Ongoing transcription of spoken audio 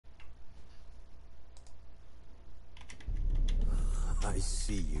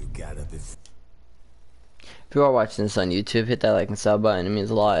see you got a bit. If you are watching this on YouTube, hit that like and sub button. It means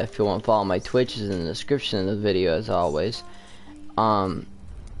a lot. If you want to follow my Twitch, is in the description of the video as always.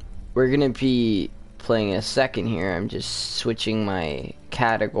 We're gonna be playing a second here. I'm just switching my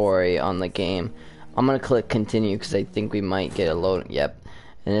category on the game. I'm gonna click continue because I think we might get a load. Yep.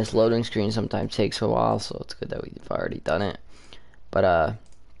 And this loading screen sometimes takes a while, so it's good that we've already done it. But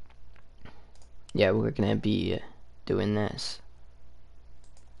yeah, we're gonna be doing this.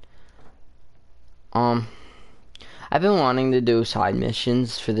 I've been wanting to do side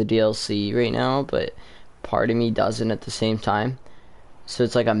missions for the DLC right now, but part of me doesn't at the same time. So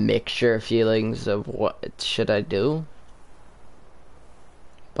it's like a mixture of feelings of what should I do.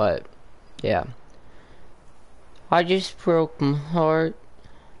 But yeah, I just broke my heart.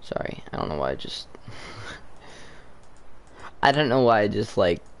 Sorry, I don't know why I just I don't know why I just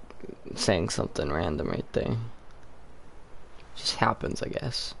like saying something random right there. Just happens, I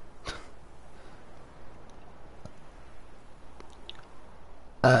guess.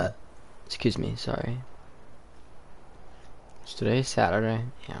 Excuse me, sorry. Is today Saturday?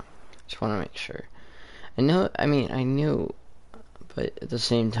 Yeah. Just want to make sure. I knew, but at the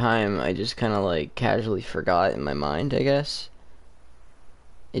same time, I just kind of like casually forgot in my mind, I guess.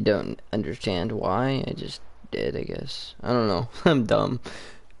 I don't understand why, I just did, I guess. I don't know, I'm dumb.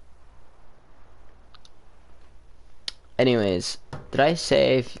 Anyways, did I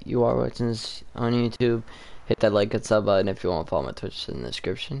say if you are watching this on YouTube, hit that like and sub button if you want to follow my Twitch in the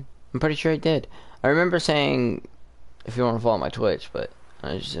description? I'm pretty sure I did. I remember saying if you want to follow my Twitch, but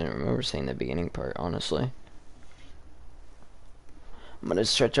I just didn't remember saying the beginning part, honestly. I'm gonna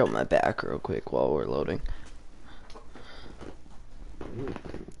stretch out my back real quick while we're loading.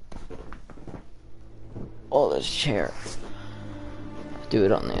 Oh, this chair. Do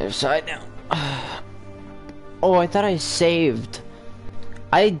it on the other side now. Oh, I thought I saved.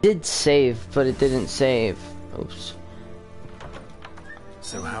 I did save, but it didn't save. Oops.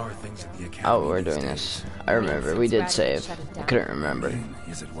 So how are things at the academy? Oh, we're doing this. I remember, we did save. I couldn't remember.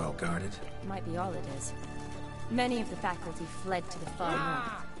 Is it well guarded? Might be all it is. Many of the faculty fled to the far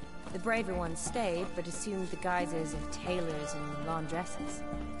north. The braver ones stayed, but assumed the guises of tailors and laundresses.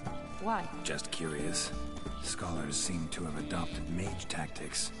 Why? Just curious. Scholars seem to have adopted mage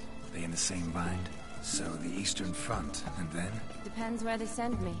tactics. They in the same bind? So the Eastern Front, and then? Depends where they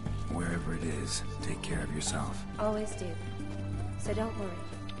send me. Wherever it is, take care of yourself. Always do. So don't worry.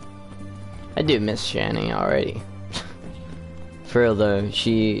 I do miss Shani already. For real though,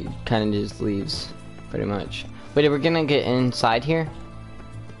 she kind of just leaves, pretty much. Wait, we're gonna get inside here?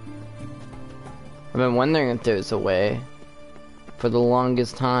 I've been wondering if there's a way for the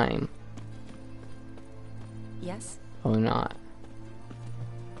longest time. Yes? Oh, not.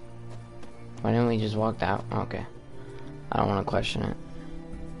 Why didn't we just walk out? Okay. I don't want to question it.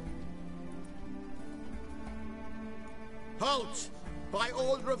 Halt! By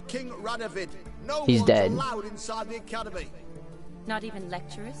order of King Radovid, no He's one's dead. allowed inside the academy. Not even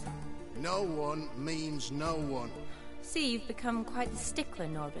lecturers? No one means no one. See, you've become quite the stickler,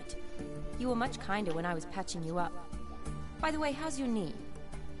 Norbert. You were much kinder when I was patching you up. By the way, how's your knee?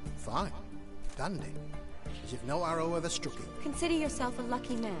 Fine. Dandy. As if no arrow ever struck it. Consider yourself a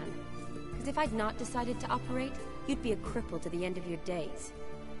lucky man. Because if I'd not decided to operate, you'd be a cripple to the end of your days.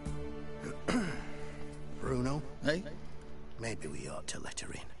 Bruno, Hey? maybe we ought to let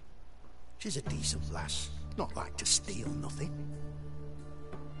her in. She's a decent lass. Not like to steal nothing.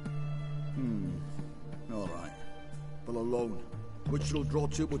 Alright. But alone. Which will draw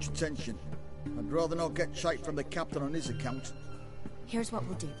too much attention. I'd rather not get shite from the captain on his account. Here's what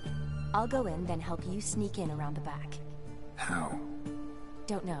we'll do. I'll go in, then help you sneak in around the back. How?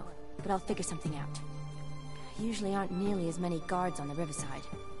 Don't know, but I'll figure something out. Usually aren't nearly as many guards on the riverside.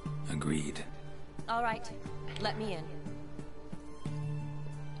 Agreed. All right, let me in.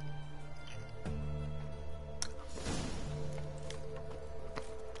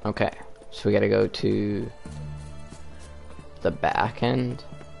 Okay, so we gotta go to the back end.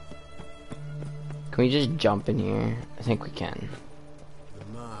 Can we just jump in here? I think we can. The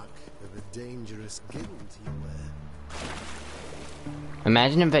mark of a dangerous guild you wear.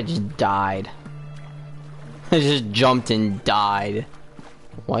 Imagine if I just died. I just jumped and died.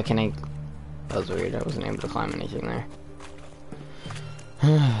 Why can't I? That was weird. I wasn't able to climb anything there.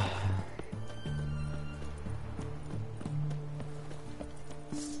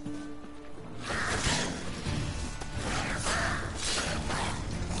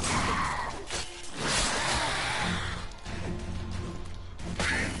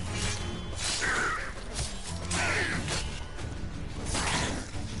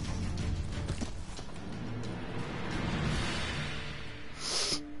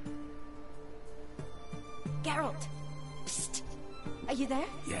 Are you there?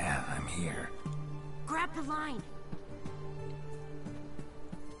 Yeah, I'm here. Grab the line.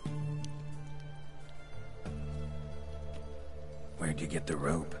 Where'd you get the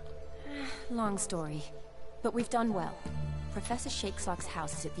rope? Long story, but we've done well. Professor Shakeslock's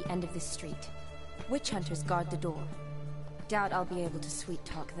house is at the end of this street. Witch hunters guard the door. Doubt I'll be able to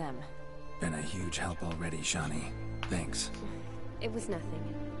sweet-talk them. Been a huge help already, Shani. Thanks. It was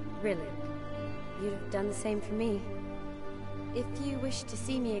nothing. Really. You'd have done the same for me. If you wish to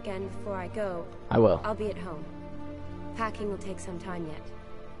see me again before I go, I will. I'll be at home. Packing will take some time yet.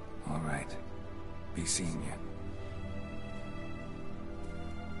 All right. Be seeing you.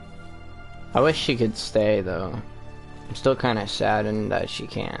 I wish she could stay, though. I'm still kind of saddened that she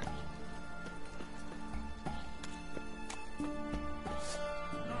can't.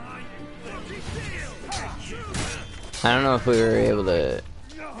 I don't know if we were able to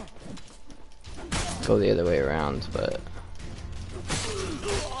go the other way around, but...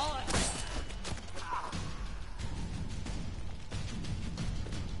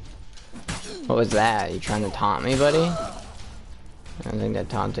 What was that? You trying to taunt me, buddy? I don't think that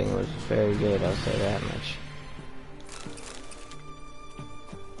taunting was very good, I'll say that much.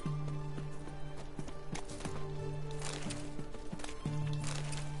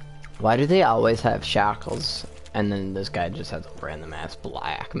 Why do they always have shackles, and then this guy just has a random ass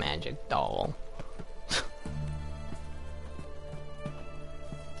black magic doll?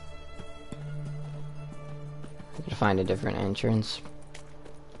 I could find a different entrance.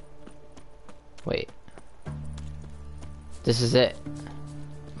 Wait. This is it.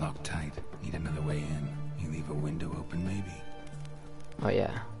 Locked tight. Need another way in. You leave a window open, maybe? Oh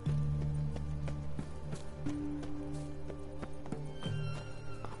yeah.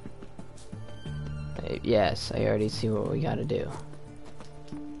 Yes, I already see what we gotta do.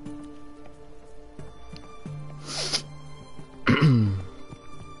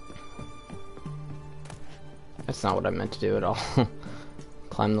 That's not what I meant to do at all.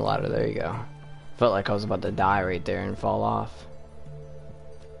 Climb the ladder, there you go. Felt like I was about to die right there and fall off.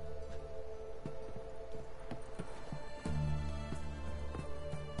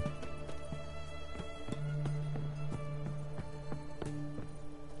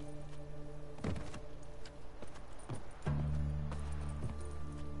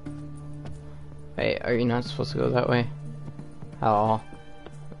 Hey, are you not supposed to go that way? At all?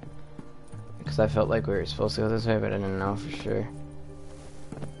 Because I felt like we were supposed to go this way, but I didn't know for sure.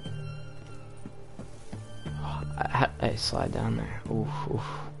 I slide down there. Oof, oof.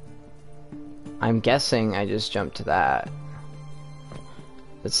 I'm guessing I just jumped to that.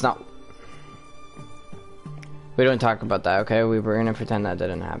 It's not... We don't talk about that, okay? We were gonna pretend that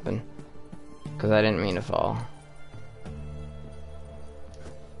didn't happen. Because I didn't mean to fall.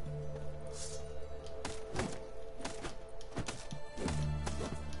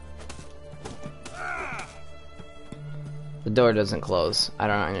 The door doesn't close. I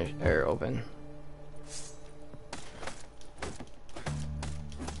don't know, or open.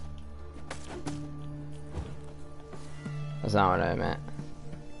 That's not what I meant.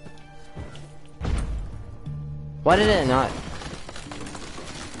 Why did it not?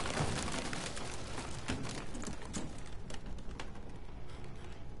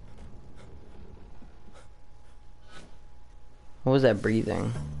 What was that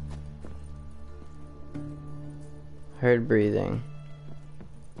breathing? Heard breathing.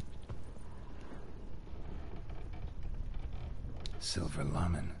 Silver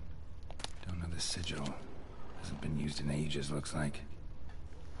Lamen. Don't know the sigil. Hasn't been used in ages, looks like.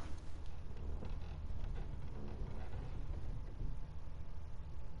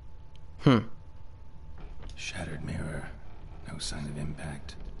 Shattered mirror. No sign of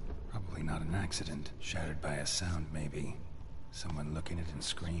impact. Probably not an accident. Shattered by a sound, maybe. Someone looking at it and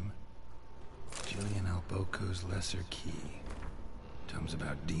scream. Jillian Alboco's Lesser Key. Tomes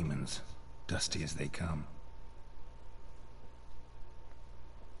about demons. Dusty as they come.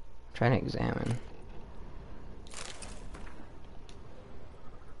 I'm trying to examine.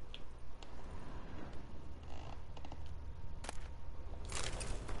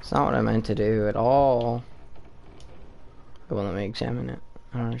 It's not what I meant to do at all. Well, let me examine it.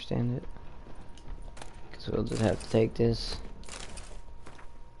 I don't understand it. Because we'll just have to take this.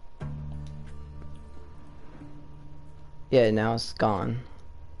 Yeah, now it's gone.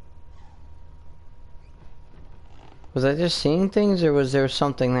 Was I just seeing things, or was there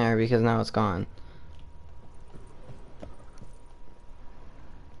something there because now it's gone?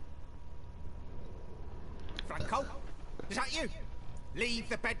 Franco? Is that you? Leave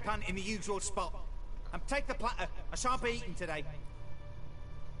the bedpan in the usual spot. And take the platter. I shan't be eating today.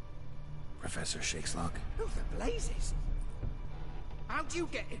 Professor Shakeslock? Who the blazes? How do you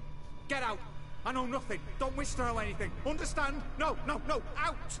get in? Get out. I know nothing. Don't wish to know anything. Understand? No, no, no.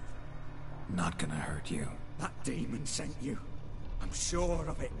 Out! Not gonna hurt you. That demon sent you. I'm sure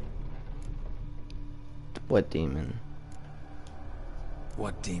of it. What demon?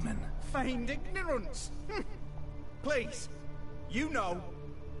 What demon? Feigned ignorance. Please. You know.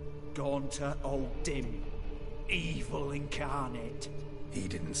 Gaunter O'Dim. Evil incarnate. He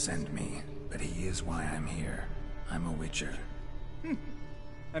didn't send me, but he is why I'm here. I'm a witcher.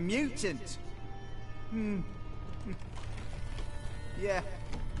 A mutant. Yeah.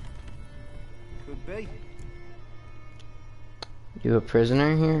 Could be. You a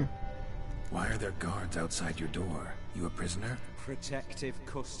prisoner here? Why are there guards outside your door? You a prisoner? Protective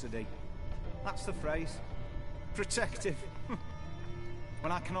custody. That's the phrase. Protective.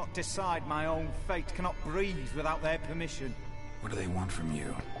 When I cannot decide my own fate, cannot breathe without their permission. What do they want from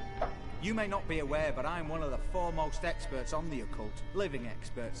you? You may not be aware, but I am one of the foremost experts on the occult. Living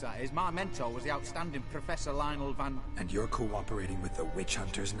experts, that is. My mentor was the outstanding Professor Lionel Van... And you're cooperating with the witch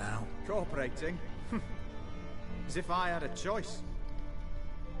hunters now? Cooperating? As if I had a choice.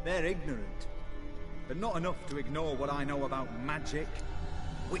 They're ignorant. But not enough to ignore what I know about magic,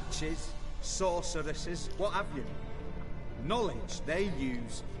 witches, sorceresses, what have you. Knowledge they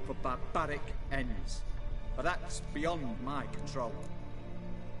use for barbaric ends. But that's beyond my control.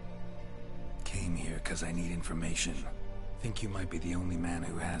 Came here because I need information. Think you might be the only man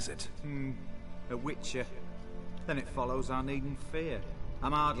who has it. A witcher. Then it follows I needn't fear.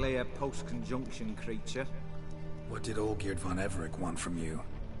 I'm hardly a post-conjunction creature. What did Olgierd von Everec want from you?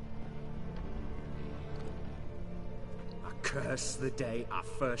 I curse the day I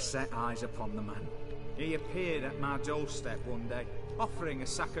first set eyes upon the man. He appeared at my doorstep one day, offering a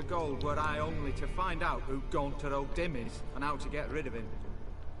sack of gold were I only to find out who Gaunter O'Dim is and how to get rid of him.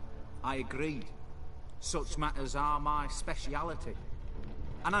 I agreed. Such matters are my speciality.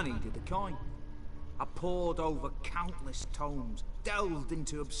 And I needed the coin. I pored over countless tomes, delved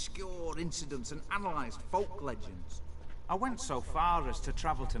into obscure incidents and analysed folk legends. I went so far as to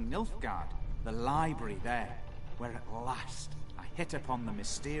travel to Nilfgaard, the library there, where at last I hit upon the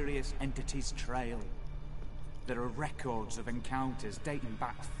mysterious entity's trail. There are records of encounters dating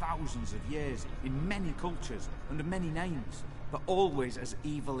back thousands of years in many cultures under many names, but always as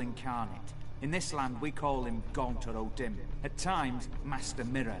evil incarnate. In this land we call him Gaunter O'Dim, at times Master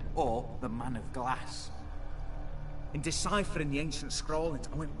Mirror, or the Man of Glass. In deciphering the ancient scrollings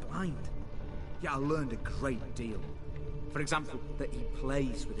I went blind, yet I learned a great deal. For example, that he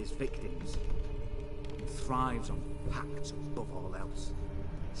plays with his victims and thrives on facts above all else.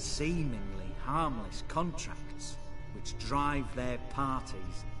 Seemingly harmless contracts which drive their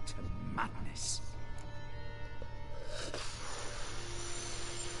parties to madness.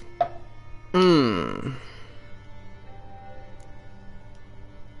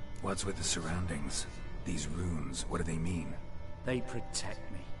 What's with the surroundings? These runes, what do they mean? They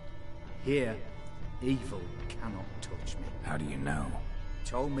protect me. Here, evil cannot touch me. How do you know?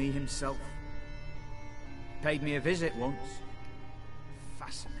 Told me himself. Paid me a visit once.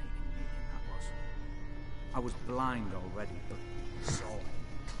 Fascinating meeting that was. I was blind already, but saw him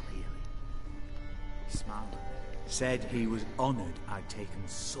clearly. He smiled at me. Said he was honoured I'd taken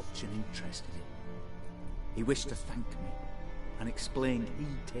such an interest in him. He wished to thank me, and explained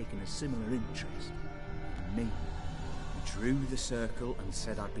he'd taken a similar interest in me. He drew the circle and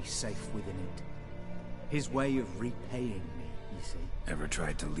said I'd be safe within it. His way of repaying me, you see. Ever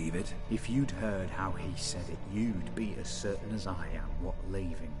tried to leave it? If you'd heard how he said it, you'd be as certain as I am what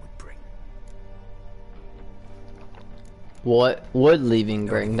leaving would bring. What would leaving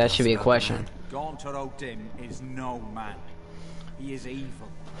bring? That should be a question. Gaunter O'Dim is no man. He is evil.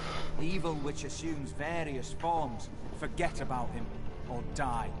 Evil which assumes various forms. Forget about him, or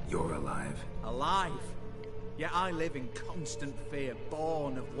die. You're alive. Alive? Yet I live in constant fear,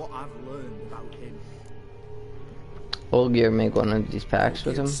 born of what I've learned about him. Olgierd make one of these pacts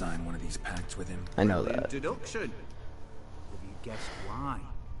with him? Sign one of these pacts with him? I know that. Deduction. Have you guessed why?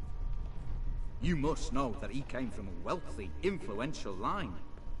 You must know that he came from a wealthy, influential line.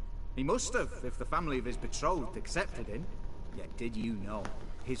 He must have, if the family of his betrothed accepted him. Yet did you know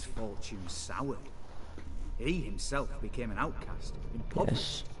his fortune soured? He himself became an outcast,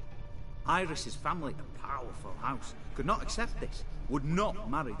 impoverished. Yes. Iris's family, a powerful house, could not accept this, would not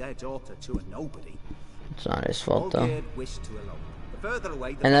marry their daughter to a nobody. It's not his fault though. Olgierd wished to elope. The further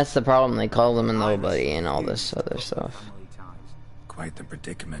away the And that's the problem, they call them a nobody and all this other stuff. family ties. Quite the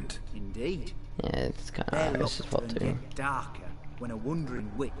predicament. Indeed. Yeah, it's kind Their of luck Iris's fault turned too. yet darker when a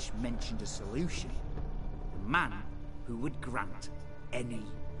wandering witch mentioned a solution. A man who would grant any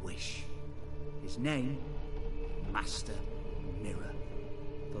wish. His name, Master Mirror.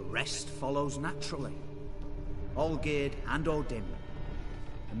 The rest follows naturally. Olgierd and Odin,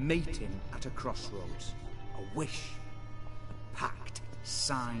 a meeting at a crossroads, a wish, a pact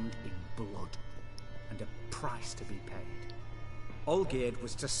signed in blood, and a price to be paid. Olgierd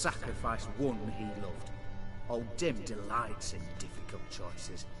was to sacrifice one he loved. Odin delights in difficult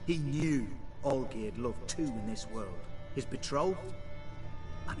choices. He knew Olgierd loved two in this world, his betrothed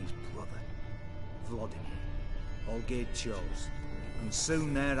and his brother, Vladimir. Olgierd chose, and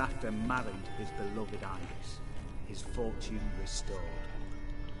soon thereafter married his beloved Iris, his fortune restored.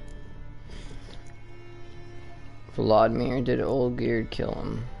 Vladimir, did Olgierd kill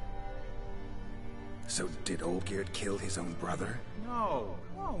him? So did Olgierd kill his own brother? No.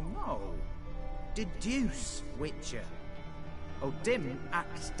 Deduce, Witcher. Odin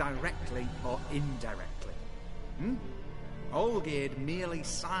acts directly or indirectly. Olgierd merely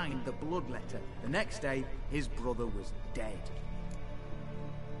signed the blood letter. The next day, his brother was dead.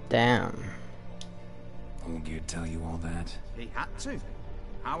 Damn. Olgierd tell you all that? He had to.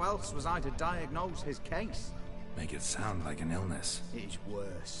 How else was I to diagnose his case? Make it sound like an illness. It is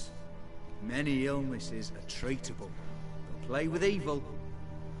worse. Many illnesses are treatable, but play with evil,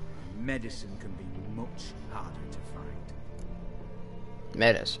 medicine can be much harder to find.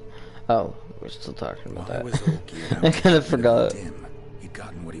 Medicine. Oh, we're still talking about Why that. was Olgierd out I kind of to forgot. him? He'd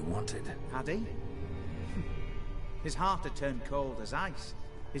gotten what he wanted. Had he? His heart had turned cold as ice.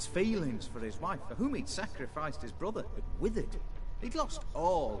 His feelings for his wife, for whom he'd sacrificed his brother, had withered. He'd lost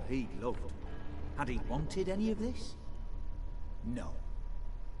all he loved. Had he wanted any of this? No.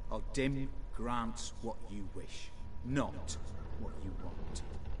 Odin grants what you wish, not what you want.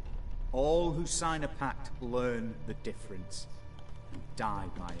 All who sign a pact learn the difference and die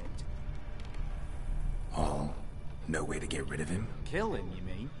by it. All? No way to get rid of him? Kill him, you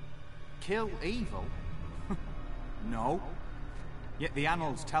mean? Kill evil? No. Yet the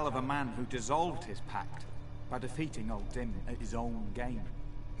annals tell of a man who dissolved his pact by defeating Odin at his own game.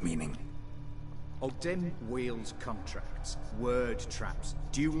 Meaning? Odin wields contracts, word traps,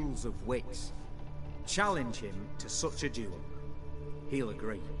 duels of wits. Challenge him to such a duel. He'll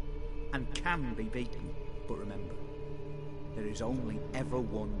agree, and can be beaten. But remember, there is only ever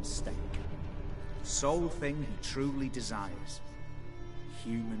one stake. The sole thing he truly desires.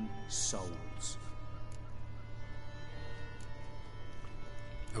 Human souls.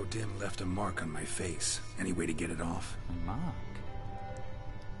 Odin left a mark on my face. Any way to get it off? A mark?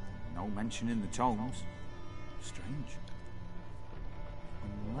 No mention in the tomes. Strange.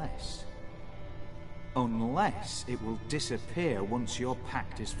 Unless it will disappear once your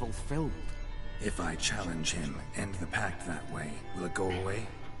pact is fulfilled. If I challenge him, end the pact that way, will it go away?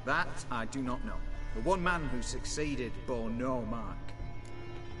 That I do not know. The one man who succeeded bore no mark.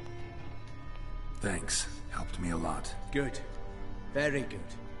 Thanks. Helped me a lot. Good. Very good.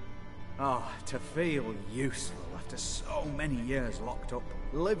 Ah, to feel useful after so many years locked up,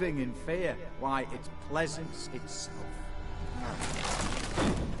 living in fear. Why, it's pleasance itself.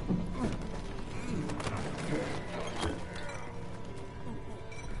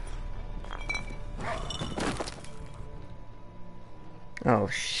 Oh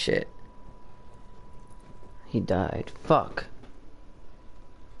shit. He died. Fuck.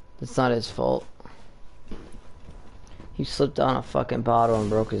 It's not his fault. He slipped on a fucking bottle and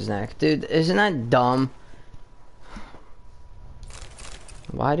broke his neck. Dude, isn't that dumb?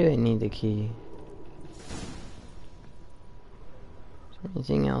 Why do I need the key? Is there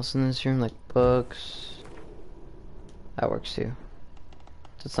anything else in this room, like books? That works too.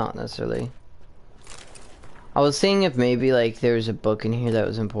 It's not necessarily. I was seeing if maybe like there was a book in here that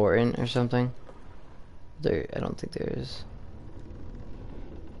was important or something. I don't think there is.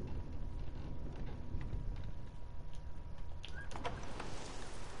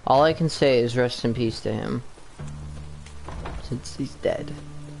 All I can say is rest in peace to him, since he's dead.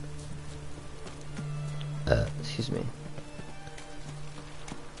 Excuse me.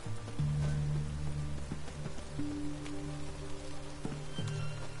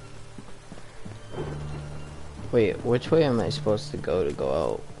 Wait, which way am I supposed to go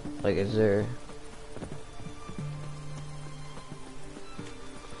out? Like, is there...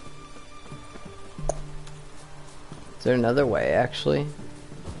 Is there another way, actually?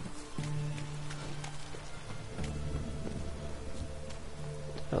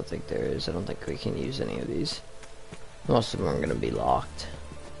 I don't think there is. I don't think we can use any of these. Most of them are going to be locked.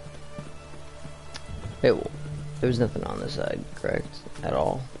 Wait, there's nothing on this side, correct? At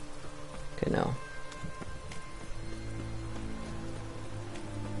all? Okay, no.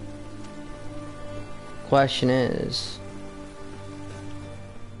 Question is...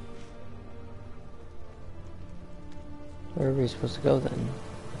 where are we supposed to go then?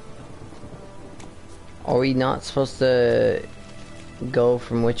 Are we not supposed to go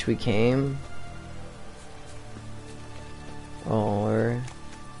from which we came? Or...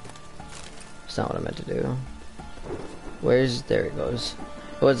 That's not what I meant to do. Where's... There it goes.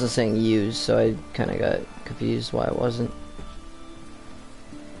 It wasn't saying use, so I kind of got confused why it wasn't.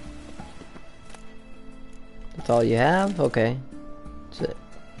 That's all you have? Okay. That's it.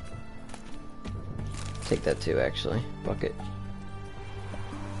 Take that too, actually. Bucket.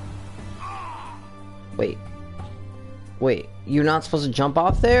 Wait. Wait, you're not supposed to jump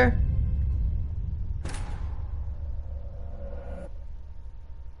off there?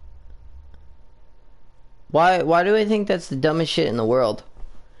 Why do I think that's the dumbest shit in the world?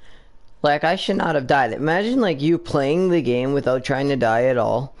 Like, I should not have died. Imagine, like, you playing the game without trying to die at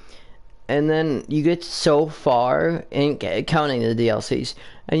all. And then you get so far, and counting the DLCs,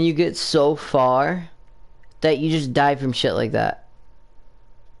 and you get so far that you just die from shit like that.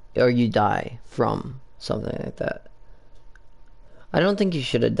 Or you die from something like that. I don't think you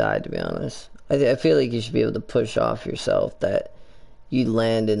should have died, to be honest. I feel like you should be able to push off yourself that you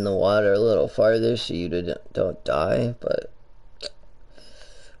land in the water a little farther so you don't die, but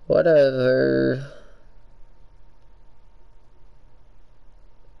whatever.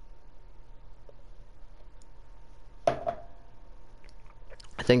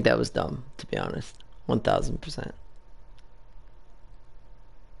 I think that was dumb, to be honest. 1000%.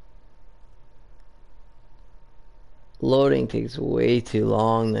 Loading takes way too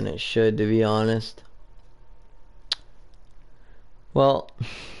long than it should, to be honest. Well,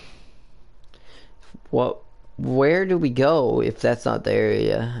 where do we go if that's not the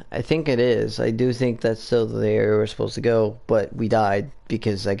area? I think it is. I do think that's still the area we're supposed to go, but we died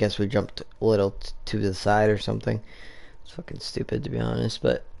because I guess we jumped a little to the side or something. It's fucking stupid, to be honest,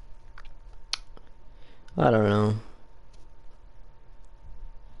 but I don't know.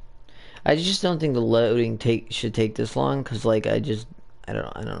 I just don't think the loading should take this long, cause like I don't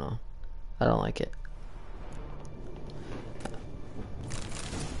know. I don't like it.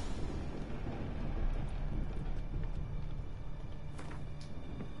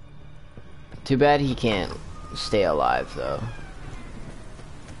 Too bad he can't stay alive though.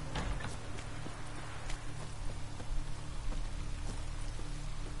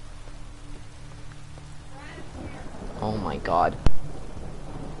 Oh my god.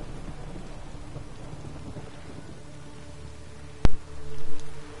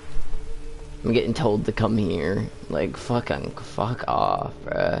 I'm getting told to come here. Like, fuck off,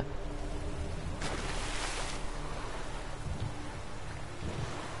 bruh.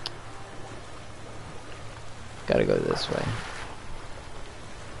 Gotta go this way.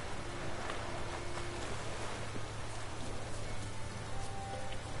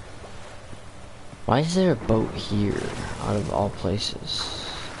 Why is there a boat here, out of all places?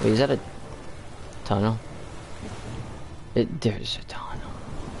 Wait, is that a tunnel? There's a tunnel.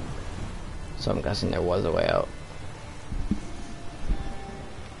 So I'm guessing there was a way out.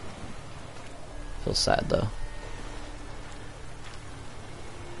 Feels sad though.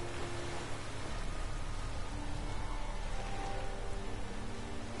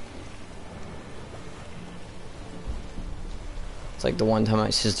 It's like the one time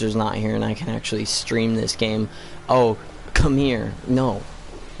my sister's not here and I can actually stream this game. Oh, come here. No,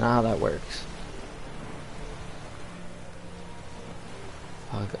 not how that works.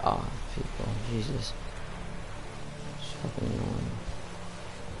 Fuck off, people. Jesus. It's fucking annoying.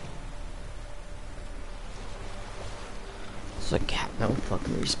 It's like, have no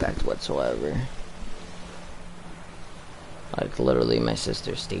fucking respect whatsoever. Like, literally, my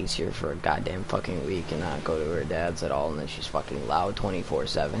sister stays here for a goddamn fucking week and not go to her dad's at all, and then she's fucking loud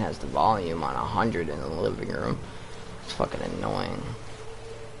 24/7, has the volume on 100 in the living room. It's fucking annoying.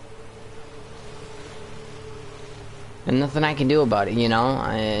 And nothing I can do about it, you know?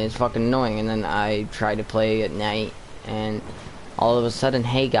 It's fucking annoying. And then I try to play at night, and all of a sudden,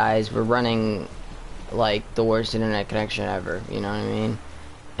 hey guys, we're running, like, the worst internet connection ever, you know what I mean?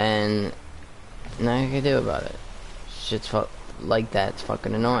 And nothing I can do about it. Shit's like that. It's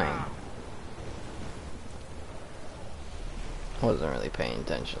fucking annoying. I wasn't really paying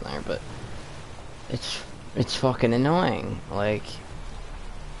attention there, but it's fucking annoying. Like,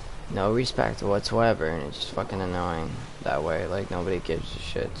 no respect whatsoever, and it's just fucking annoying that way. Like, nobody gives a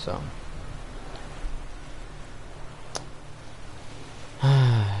shit, so.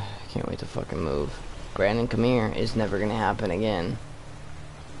 Can't wait to fucking move. Brandon, come here. It's never gonna happen again.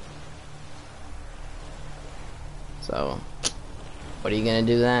 So, what are you gonna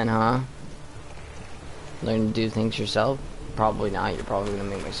do then, huh? Learn to do things yourself? Probably not. You're probably gonna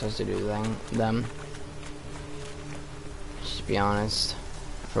make my sister do them. Just be honest.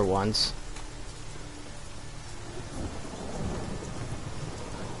 For once.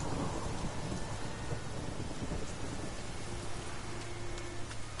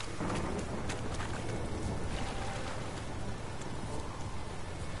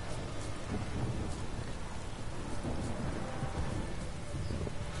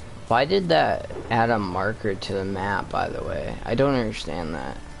 Why did that add a marker to the map, by the way? I don't understand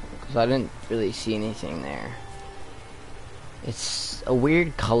that. Because I didn't really see anything there. It's a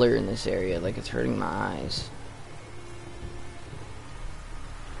weird color in this area, like it's hurting my eyes.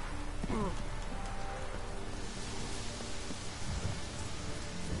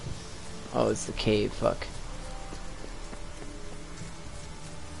 Oh, it's the cave, fuck.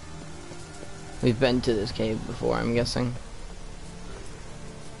 We've been to this cave before, I'm guessing.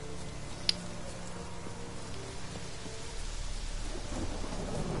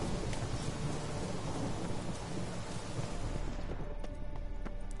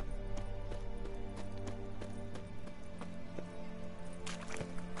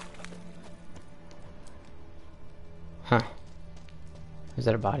 Huh. Is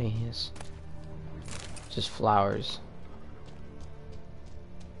that a body? Yes. Just flowers.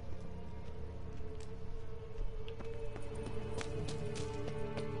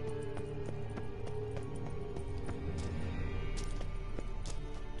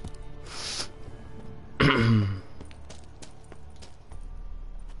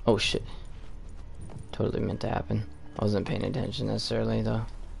 Oh shit. Totally meant to happen. I wasn't paying attention necessarily though.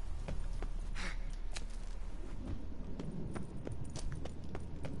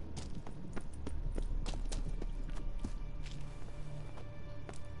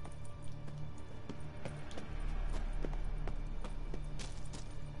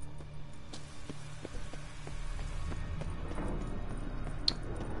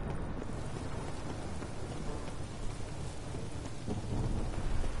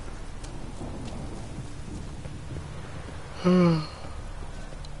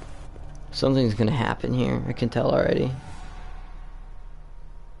 Something's gonna happen here, I can tell already.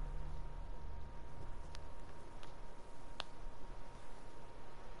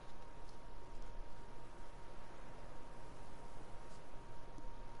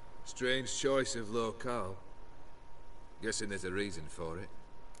 Strange choice of locale. Guessing there's a reason for it.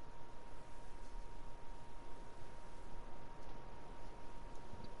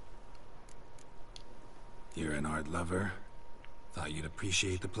 You're an art lover. Thought you'd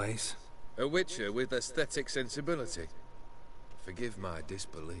appreciate the place. A witcher with aesthetic sensibility. Forgive my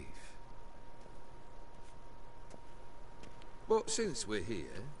disbelief. But since we're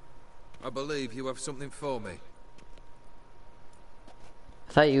here, I believe you have something for me.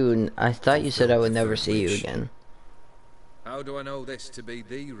 I thought you said I would never see you again. How do I know this to be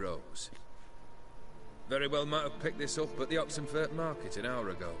the rose? Very well might have picked this up at the Oxenfurt market an hour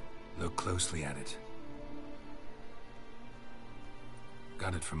ago. Look closely at it.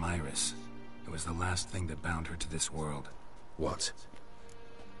 Got it from Iris. It was the last thing that bound her to this world. What?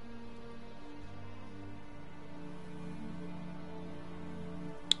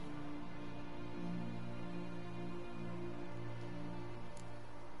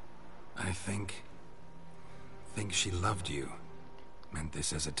 I think she loved you. Meant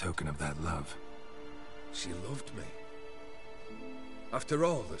this as a token of that love. She loved me. After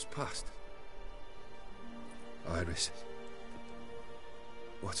all that's passed. Iris.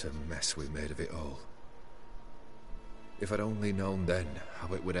 What a mess we made of it all. If I'd only known then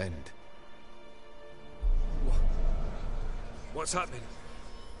how it would end. What's happening?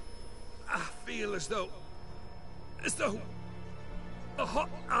 I feel as though a hot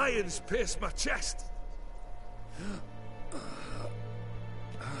iron's pierced my chest.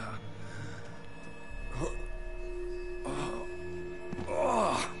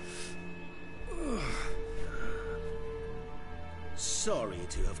 Sorry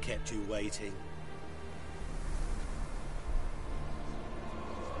to have kept you waiting.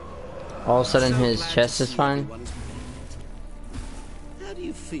 All of a sudden his chest is fine. How do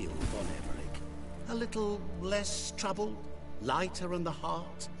you feel, Von Everett? A little less troubled? Lighter in the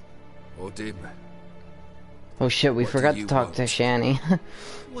heart? Or dim? Oh shit, we forgot to talk to Shani.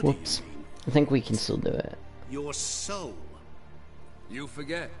 What do you Whoops. mean? I think we can still do it. Your soul. You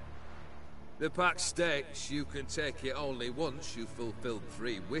forget. The pact states you can take it only once you've fulfilled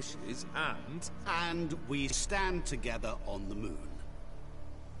 3 wishes, and... And we stand together on the moon.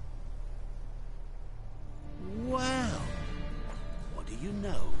 Well, what do you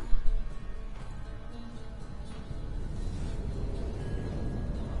know?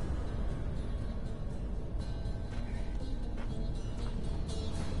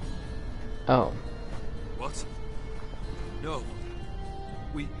 Oh. What? No.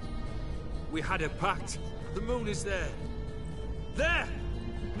 We had a pact. The moon is there. There!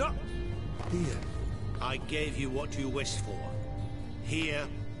 Not here. I gave you what you wished for. Here,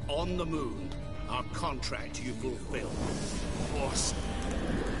 on the moon, our contract you fulfilled. Boss,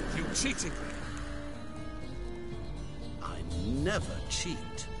 you cheated me. I never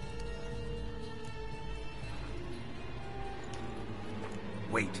cheat.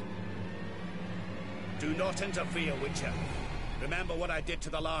 Wait. Do not interfere, Witcher. Remember what I did to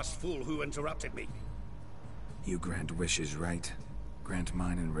the last fool who interrupted me. You grant wishes, right? Grant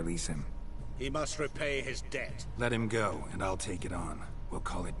mine and release him. He must repay his debt. Let him go, and I'll take it on. We'll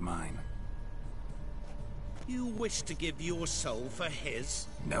call it mine. You wish to give your soul for his?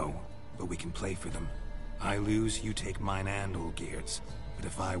 No, but we can play for them. I lose, you take mine and Olgierd's. But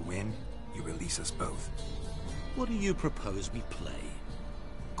if I win, you release us both. What do you propose we play?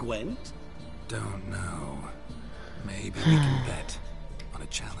 Gwent? Don't know. Maybe we can bet on a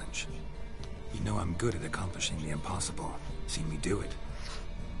challenge. You know I'm good at accomplishing the impossible. See me do it.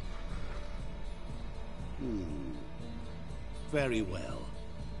 Very well.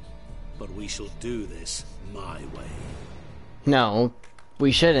 But we shall do this my way. No,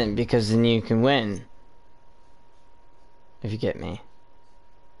 we shouldn't, because then you can win. If you get me.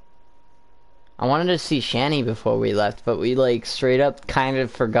 I wanted to see Shani before we left, but we like straight up kind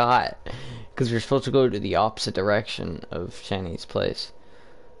of forgot. Because we were supposed to go to the opposite direction of Shani's place.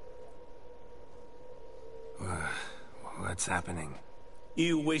 What's happening?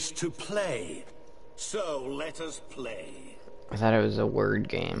 You wish to play. So let us play. I thought it was a word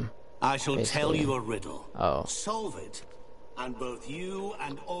game. I shall basically. tell you a riddle. Oh. Solve it, and both you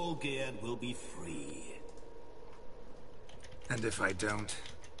and Olgierd will be free. And if I don't?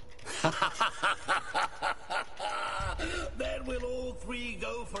 Then we'll all three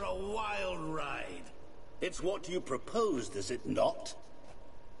go for a wild ride. It's what you proposed, is it not?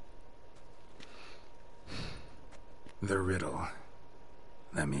 The riddle.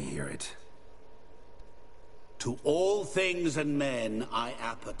 Let me hear it. To all things and men I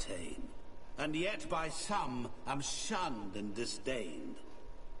appertain, and yet by some am shunned and disdained.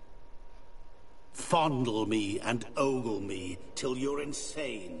 Fondle me and ogle me till you're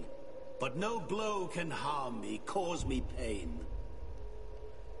insane, but no blow can harm me, cause me pain.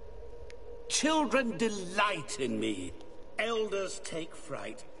 Children delight in me, elders take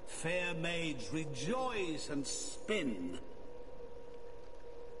fright, fair maids rejoice and spin.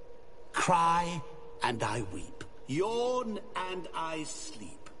 Cry and I weep, yawn and I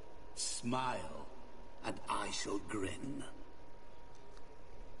sleep, smile and I shall grin.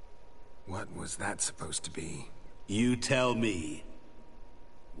 What was that supposed to be? You tell me,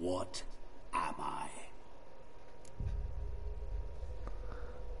 what am I?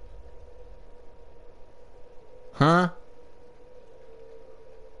 Huh?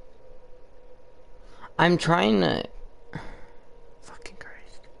 I'm trying to... Fucking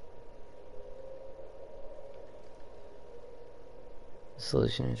Christ. The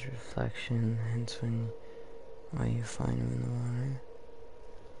solution is reflection, hence why you find them in the water.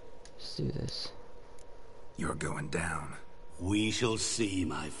 Let's do this. You're going down. We shall see,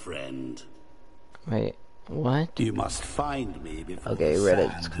 my friend. Wait, what? You must find me before Okay, the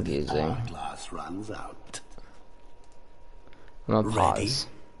Reddit's sand of the confusing. hourglass runs out. I'm gonna Ready? pause.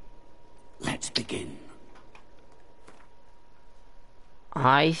 Let's begin.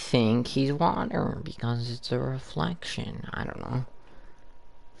 I think he's water because it's a reflection. I don't know.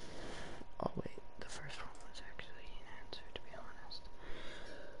 Oh wait, the first one was actually an answer, to be honest.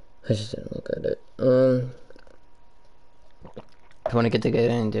 I just didn't look at it. If you want to get the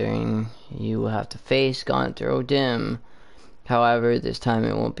good ending, you will have to face Gaunter O'Dim. However, this time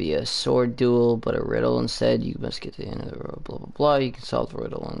it won't be a sword duel, but a riddle instead. You must get to the end of the road, blah blah blah. You can solve the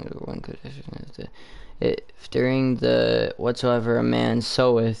riddle under one condition. If during the whatsoever a man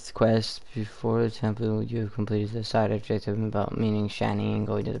soweth quest before the temple, you have completed the side objective about meaning Shani and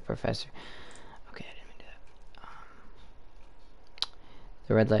going to the professor. Okay, I didn't mean to do that.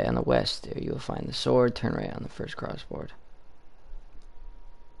 The red light on the west, there you will find the sword. Turn right on the first crossboard.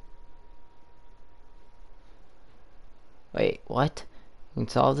 Wait, what? You can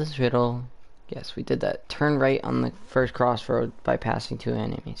solve this riddle. Yes, we did that. Turn right on the first crossroad by passing two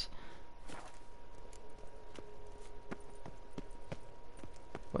enemies.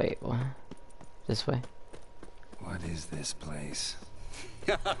 Wait, what? This way? What is this place?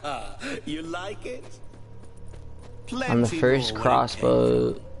 You like it? On the first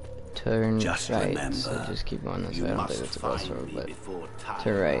crossbow, turn Just right. remember, So just keep going this way. I don't think it's a crossroad, but to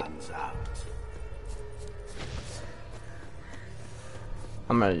turn right.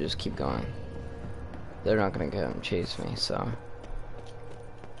 I'm gonna just keep going. They're not gonna come and chase me, so.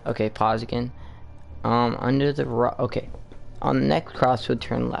 Okay, pause again. Under the rock. Okay. On the next crossroad,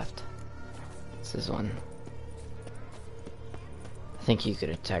 turn left. It's this one. I think you could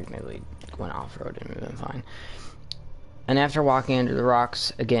have technically went off-road and been fine. And after walking under the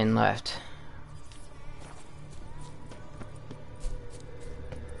rocks, again left.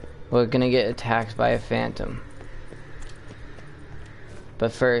 We're gonna get attacked by a phantom.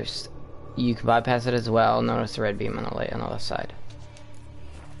 But first, you can bypass it as well. Notice the red beam on the light on the left side.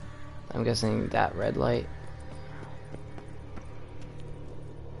 I'm guessing that red light.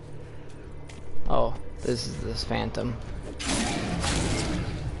 Oh, this is this phantom.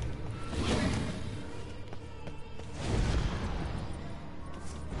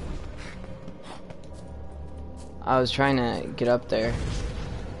 I was trying to get up there.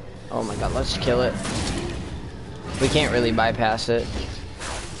 Oh my god, let's kill it. We can't really bypass it.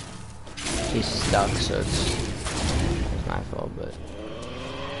 He's stuck, so it's my fault, but...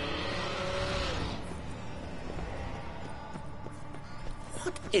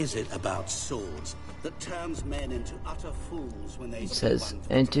 What is it about swords that turns men into utter fools when they It see says, one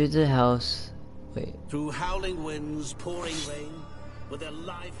enter the house. Wait. through howling winds, pouring rain, with their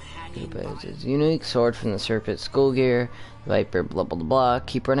life hanging by It's a unique sword from the Serpent Skull Gear, Viper, blah blah blah.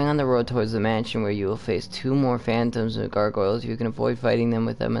 Keep running on the road towards the mansion where you will face 2 more phantoms and gargoyles. You can avoid fighting them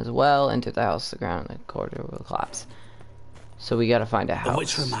with them as well. Enter the house, the ground, the corridor will collapse. So we gotta find a house.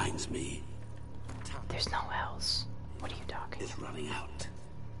 Which reminds me, There's no house. What are you talking? is running out.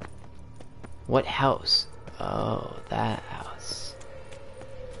 What house? Oh, that house.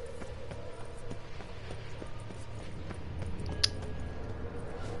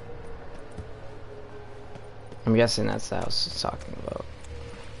 I'm guessing that's the house it's talking about.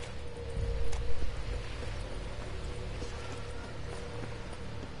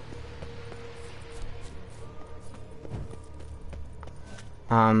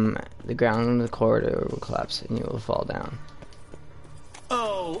 The ground in the corridor will collapse and you will fall down.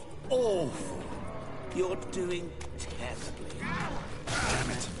 Oh, awful. You're doing terribly.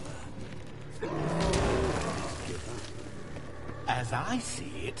 Damn it. As I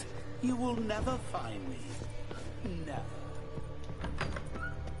see it, you will never find me. Never.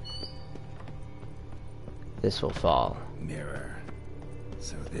 This will fall. Mirror.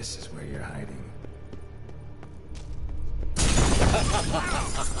 So this is where you're hiding.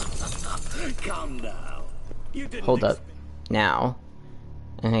 Come now. You didn't Hold up. Now.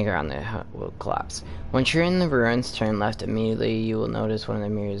 And hang around the hut will collapse. Once you're in the ruins, turn left immediately. You will notice one of the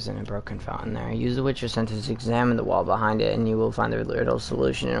mirrors in a broken fountain there. Use the Witcher Center to examine the wall behind it, and you will find the riddle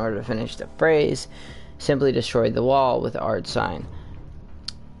solution. In order to finish the phrase, simply destroy the wall with the art sign.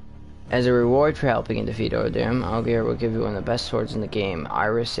 As a reward for helping in defeat Orderim, Algir will give you one of the best swords in the game,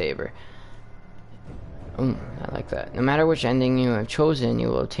 Iris Saber. I like that. No matter which ending you have chosen, you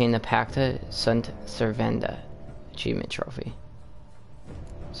will obtain the Pacta Sunt Servenda achievement trophy.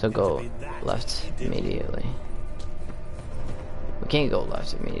 So go left immediately. We can't go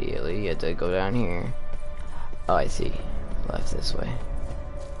left immediately. You have to go down here. Oh, I see. Left this way.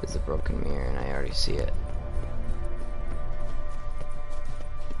 There's a broken mirror, and I already see it.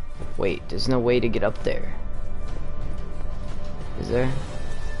 Wait, there's no way to get up there. Is there?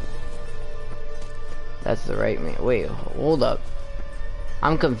 That's the right mirror. Wait, hold up.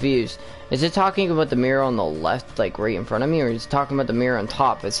 I'm confused. Is it talking about the mirror on the left, like right in front of me, or is it talking about the mirror on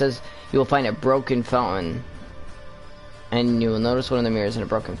top? It says you will find a broken fountain, and you will notice one of the mirrors in a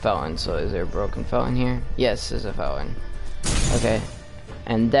broken fountain. So is there a broken fountain here? Yes, there's a fountain. Okay.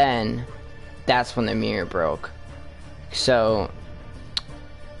 And then, that's when the mirror broke. So,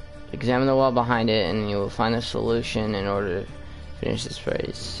 examine the wall behind it, and you will find a solution. In order to finish this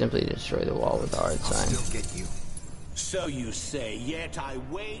phrase, simply destroy the wall with the art sign. Still get you. So you say, yet I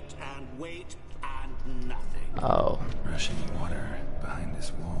wait and wait and nothing. Oh. Rushing water behind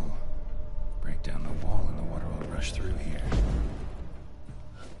this wall. Break down the wall and the water will rush through here.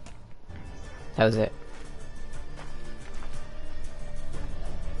 That was it.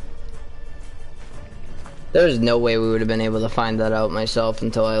 There's no way we would have been able to find that out myself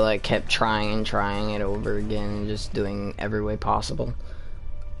until I like kept trying and trying it over again and just doing every way possible.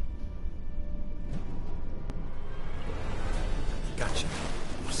 Gotcha.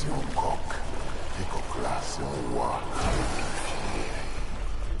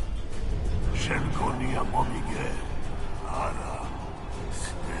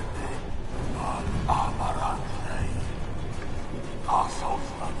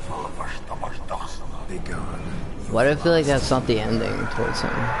 Be gone. Why do I feel like that's not the ending towards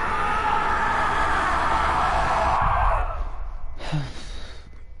him?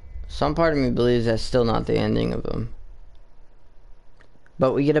 Some part of me believes that's still not the ending of him.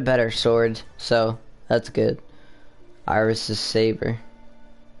 But we get a better sword, so that's good. Iris' saber.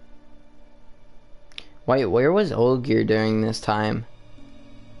 Wait, where was Olgir during this time?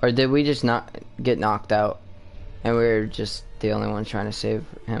 Or did we just not get knocked out? And we were just the only ones trying to save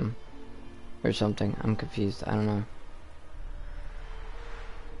him? Or something. I'm confused. I don't know.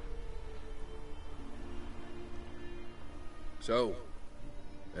 So,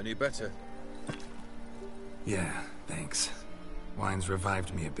 Any better? Yeah, thanks. Wine's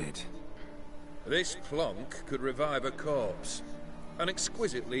revived me a bit. This plonk could revive a corpse. An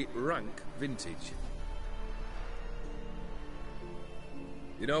exquisitely rank vintage.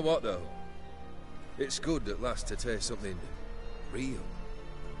 You know what, though? It's good at last to taste something real.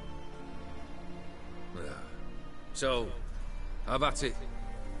 So, have at it.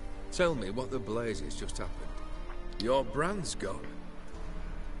 Tell me what the blazes just happened. Your brand's gone.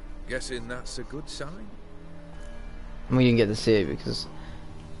 Guessing that's a good sign? We didn't get to see it because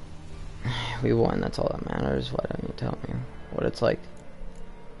we won. That's all that matters. Why don't you tell me what it's like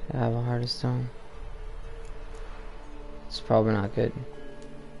to have a heart of stone? It's probably not good.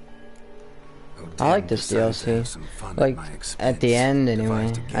 I like this DLC. Like at the end,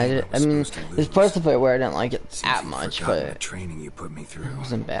 anyway. I mean, there's parts of it where I didn't like it that much, but training you put me through. It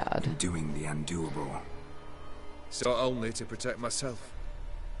wasn't bad. Doing the undoable. So only to protect myself.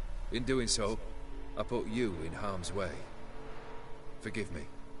 In doing so, I put you in harm's way. Forgive me.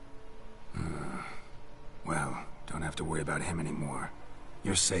 Well, don't have to worry about him anymore.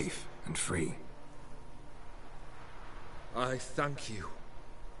 You're safe and free. I thank you.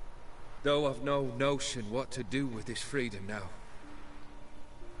 Though I've no notion what to do with this freedom now.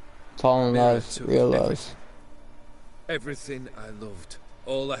 Fall in love, real love. Everything I loved,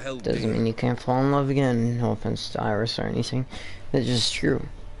 all I held Doesn't dear. mean you can't fall in love again. No offense to Iris or anything. It's just true.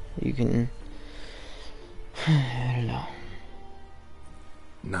 You can... I don't know.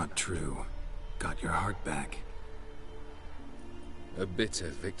 Not true. Got your heart back. A bitter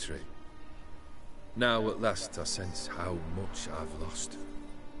victory. Now at last I sense how much I've lost.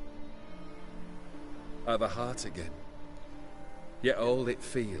 I've a heart again. Yet all it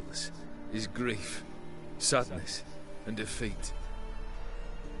feels is grief, sadness, and defeat.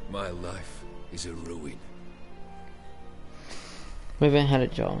 My life is a ruin. We haven't had a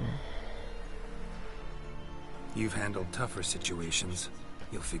job. You've handled tougher situations.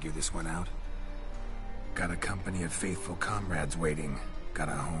 You'll figure this one out. Got a company of faithful comrades waiting. Got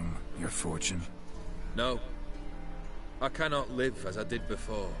a home, your fortune. No. I cannot live as I did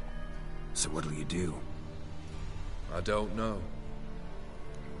before. So what'll you do? I don't know.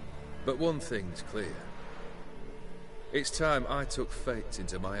 But one thing's clear. It's time I took fate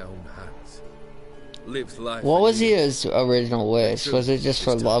into my own hands. Lived life. What was his original wish? Was it just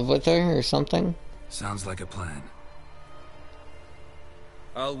for love with her or something? Sounds like a plan.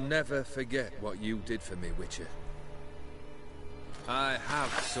 I'll never forget what you did for me, Witcher. I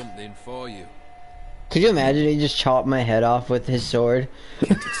have something for you. Could you imagine he just chopped my head off with his sword?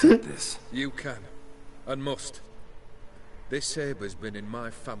 Can't accept this. You can, and must. This sabre's been in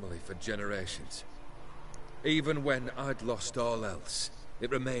my family for generations. Even when I'd lost all else, it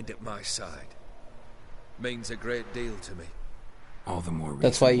remained at my side. Means a great deal to me. All the more reason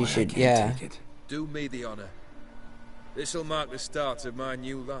That's why you should, yeah. Take it. Do me the honor. This'll mark the start of my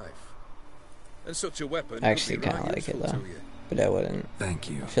new life. And such a weapon I actually would be kind of right like it useful though, to you. but I wouldn't. Thank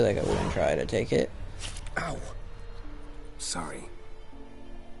you. I feel like I wouldn't try to take it. Ow! Sorry.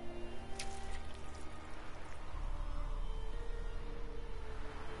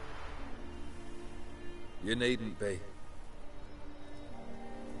 You needn't be.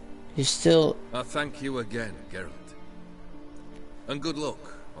 You still... I thank you again, Geralt. And good luck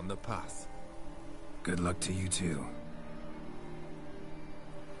on the path. Good luck to you too.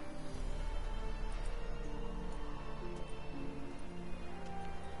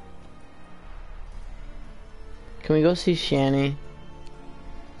 Can we go see Shani?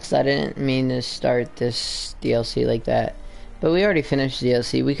 Cause I didn't mean to start this DLC like that. But we already finished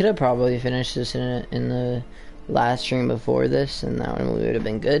DLC. We could have probably finished this in the last stream before this, and that one would have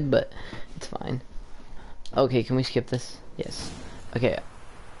been good, but it's fine. Okay, can we skip this? Yes. Okay.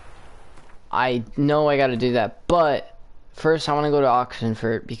 I know I gotta do that, but first I want to go to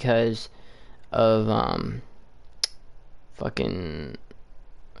Oxenfurt because of, fucking...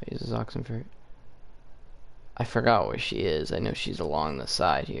 Wait, is this Oxenfurt? I forgot where she is. I know she's along the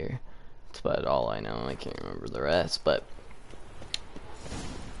side here. That's about all I know. I can't remember the rest, but...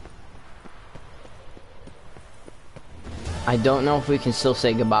 I don't know if we can still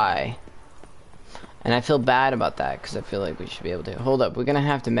say goodbye. And I feel bad about that, because I feel like we should be able to. Hold up, we're going to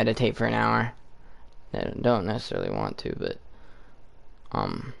have to meditate for an hour. I don't necessarily want to, but...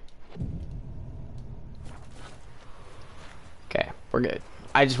 Okay, we're good.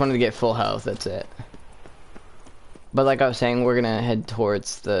 I just wanted to get full health, that's it. But like I was saying, we're going to head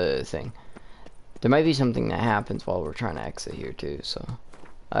towards the thing. There might be something that happens while we're trying to exit here, too, so...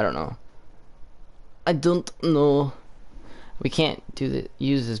 I don't know. I don't know. We can't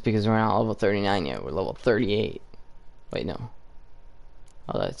use this because we're not level 39 yet. We're level 38. Wait, no.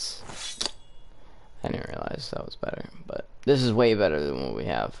 Oh, that's... I didn't realize that was better, but this is way better than what we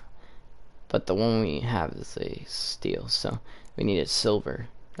have. But the one we have is a steel, so we needed silver.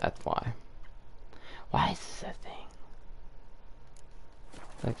 That's why. Why is this a thing?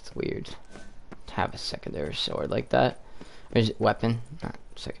 That's weird. To have a secondary sword like that. Or is it weapon? Not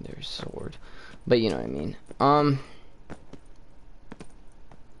secondary sword. But you know what I mean.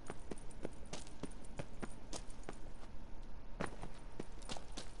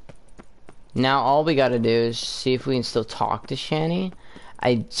 Now all we gotta do is see if we can still talk to Shani.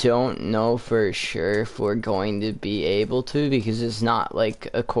 I don't know for sure if we're going to be able to, because it's not like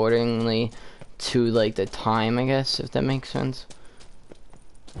accordingly to like the time, I guess, if that makes sense.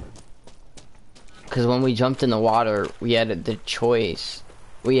 Because when we jumped in the water, we had the choice,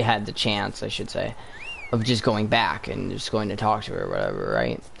 we had the chance, I should say, of just going back and just going to talk to her or whatever,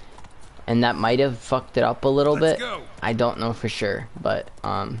 right? And that might have fucked it up a little bit. Go. I don't know for sure, but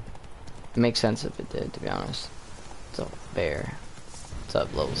it makes sense if it did, to be honest. What's up, bear? What's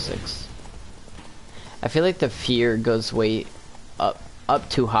up, level 6? I feel like the fear goes way up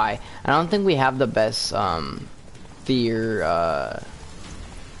too high. I don't think we have the best fear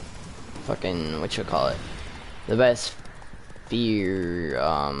fucking what you call it? The best fear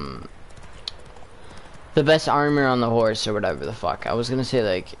the best armor on the horse or whatever the fuck. I was gonna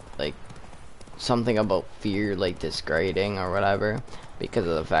say like something about fear like disgrading or whatever, because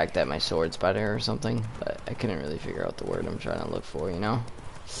of the fact that my sword's better or something, but I couldn't really figure out the word I'm trying to look for, you know?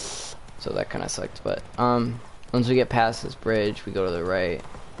 So that kinda sucked, but once we get past this bridge, we go to the right.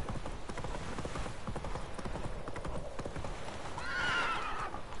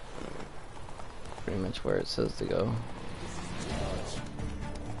 Pretty much where it says to go.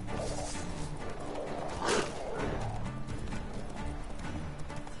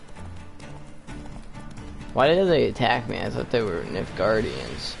 Why did they attack me? I thought they were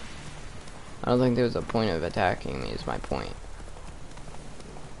Nilfgaardians. I don't think there was a point of attacking me, is my point.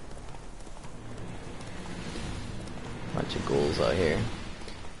 Bunch of ghouls out here.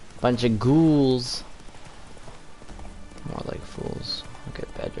 Bunch of ghouls. More like fools. Okay,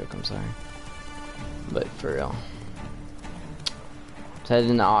 bad joke, I'm sorry. But for real. Let's head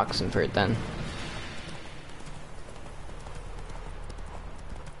into Oxenfurt then.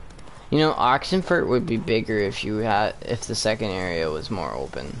 You know, Oxenfurt would be bigger if if the second area was more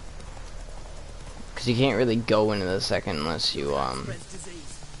open. Cause you can't really go into the second unless you what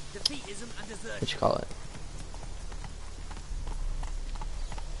you call it?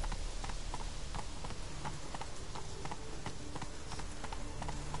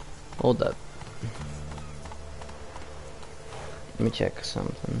 Hold up. Let me check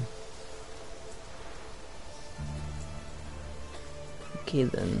something. Okay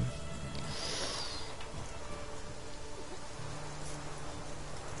then.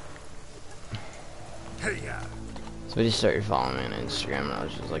 So we just started following me on Instagram and I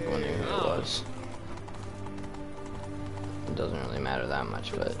was just like wondering who it was. It doesn't really matter that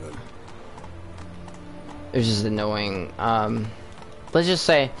much, but it was just annoying. Let's just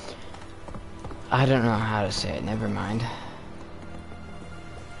say, I don't know how to say it, never mind.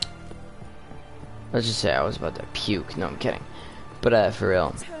 Let's just say I was about to puke. No, I'm kidding. But for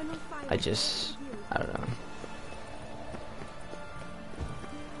real, I don't know.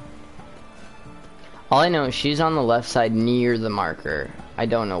 All I know is she's on the left side near the marker. I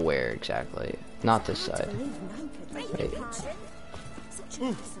don't know where exactly. Not this side. Wait.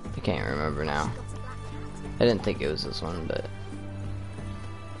 I can't remember now. I didn't think it was this one, but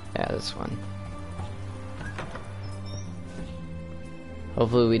yeah, this one.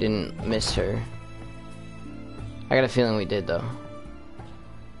 Hopefully we didn't miss her. I got a feeling we did though.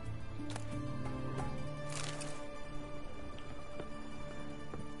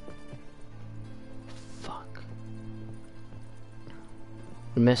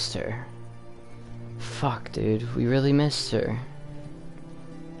 Missed her. Fuck, dude. We really missed her.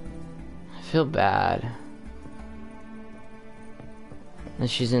 I feel bad. And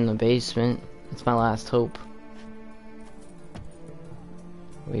she's in the basement. That's my last hope.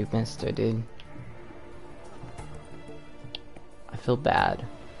 We missed her, dude. I feel bad.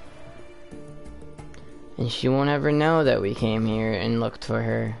 And she won't ever know that we came here and looked for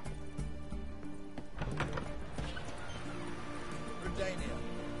her.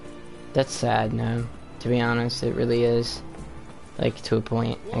 That's sad, no. To be honest, it really is. Like, to a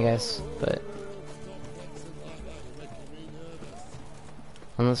point, I guess, but...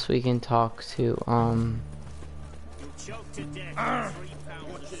 Unless we can talk to,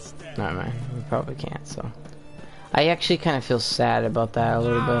 Never mind, we probably can't, so... I actually kind of feel sad about that a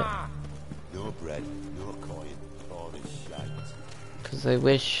little bit. No bread, no coin, all this shite. Because I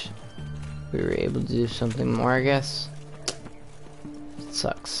wish we were able to do something more, I guess. It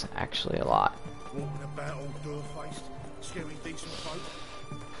sucks, actually, a lot. Walking about all door-faced, scaring decent folk.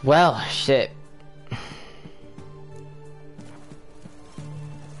 Well, shit.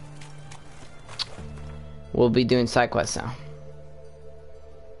 We'll be doing side quests now.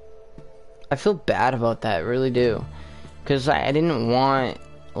 I feel bad about that, really do. Because I didn't want,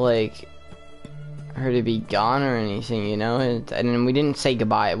 like, her to be gone or anything, you know? And we didn't say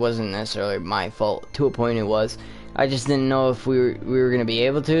goodbye. It wasn't necessarily my fault. To a point it was. I just didn't know if we were going to be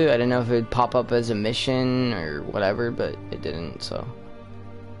able to. I didn't know if it would pop up as a mission or whatever, but it didn't, so.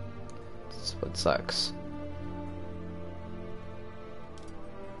 That's what sucks.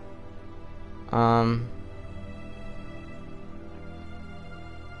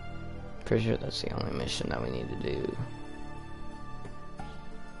 Pretty sure that's the only mission that we need to do.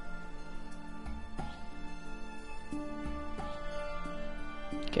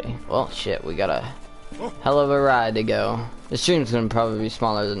 Okay, well, shit, we got a hell of a ride to go. The stream's gonna probably be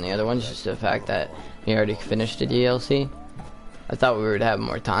smaller than the other ones, just the fact that we already finished the DLC. I thought we would have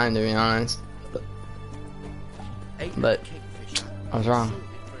more time, to be honest. But I was wrong.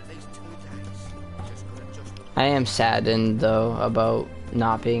 I am saddened, though, about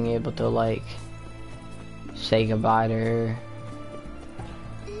not being able to, like, say goodbye to her.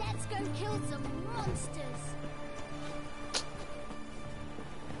 Let's go kill some monsters.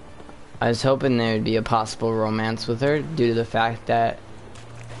 I was hoping there would be a possible romance with her due to the fact that,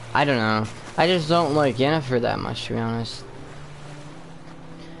 I don't know, I just don't like Yennefer that much, to be honest.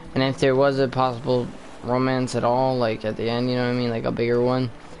 And if there was a possible romance at all, like at the end, you know what I mean, like a bigger one,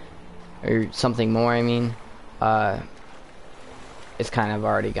 or something more, I mean, it's kind of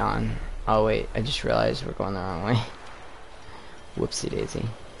already gone. Oh wait, I just realized we're going the wrong way. Whoopsie daisy.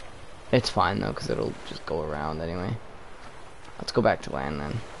 It's fine though, because it'll just go around anyway. Let's go back to land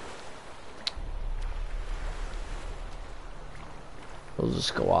then. We'll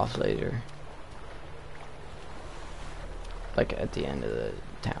just go off later. Like at the end of the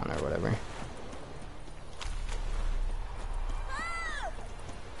town or whatever.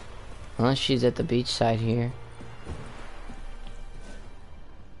 Unless she's at the beach side here.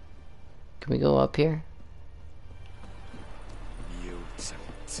 Can we go up here?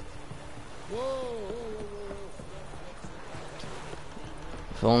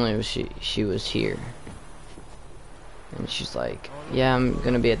 If only she was here. And she's like, yeah, I'm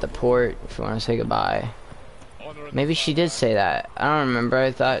gonna be at the port if you want to say goodbye. Maybe she did say that. I don't remember.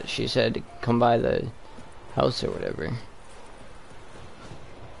 I thought she said come by the house or whatever.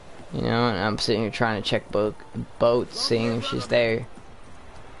 You know, and I'm sitting here trying to check boats, seeing if she's there.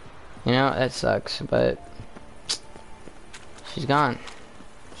 You know, that sucks, but she's gone.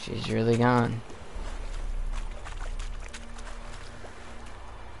 She's really gone.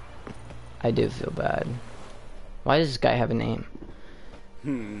 I do feel bad. Why does this guy have a name?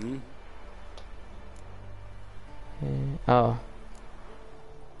 Oh.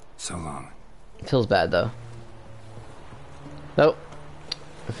 So long. Feels bad though. Nope.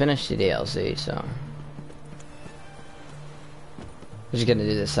 I finished the DLC, so we're just gonna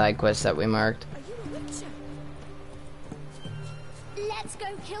do the side quest that we marked. Are you a witcher? Let's go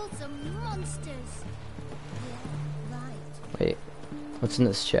kill some monsters. Yeah, right. Wait, what's in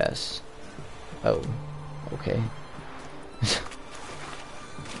this chest? Oh, okay.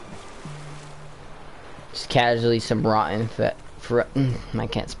 Just casually some rotten I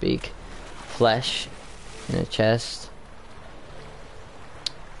can't speak. Flesh in a chest.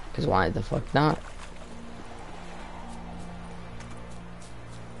 Cause why the fuck not?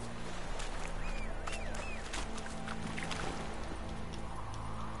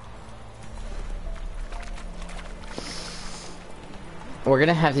 We're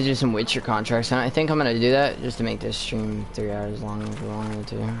gonna have to do some Witcher contracts, and I think I'm gonna do that just to make this stream 3 hours long if we wanted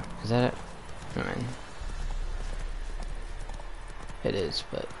to. Is that it? I mean, it is,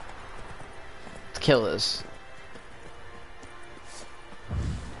 but let's kill this.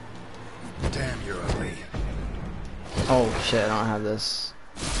 Damn, you're ugly. Oh shit, I don't have this.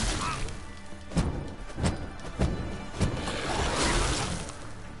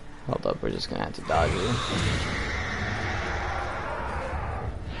 Hold up, we're just gonna have to dodge you.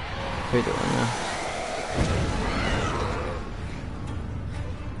 What are you doing now?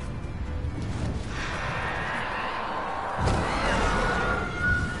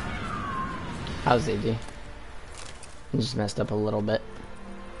 How's AD? I just messed up a little bit.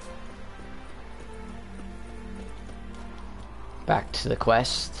 Back to the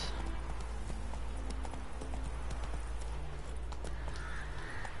quest.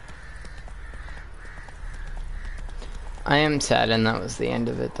 I am sad, and that was the end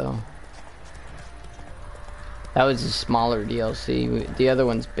of it, though. That was a smaller DLC. The other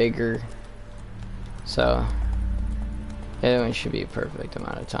one's bigger. So, the other one should be a perfect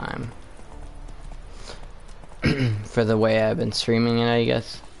amount of time. For the way I've been streaming it, I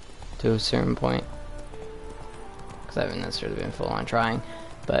guess. To a certain point. Because I haven't necessarily been full on trying.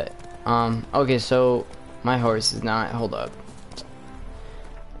 But, okay, so, my horse is not, hold up.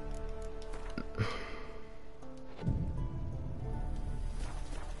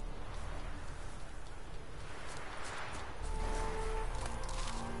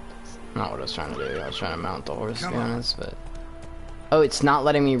 Not what I was trying to do. I was trying to mount the horse, to be honest, but... Oh, it's not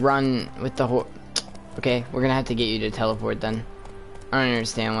letting me run with the horse. Okay, we're gonna have to get you to teleport then. I don't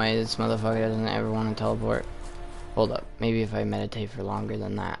understand why this motherfucker doesn't ever want to teleport. Hold up. Maybe if I meditate for longer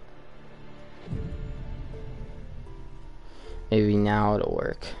than that. Maybe now it'll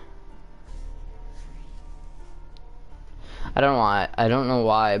work. I don't know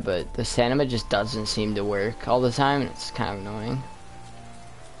why, but the stamina just doesn't seem to work all the time, and it's kind of annoying.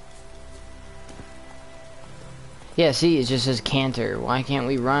 Yeah, see, it just says canter. Why can't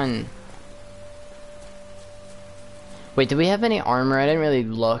we run? Wait, do we have any armor? I didn't really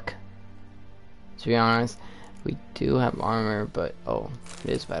look. To be honest, we do have armor, but oh, it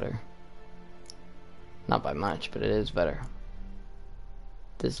is better. Not by much, but it is better.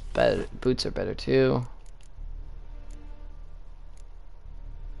 This boots are better too.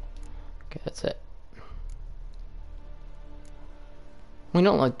 Okay, that's it. We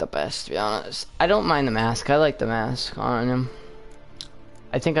don't look the best, to be honest. I don't mind the mask. I like the mask on him.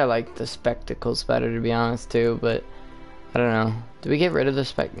 I think I like the spectacles better, to be honest, too, but I don't know. Did we get rid of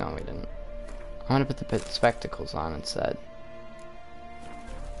the No, we didn't. I want to put the spectacles on instead.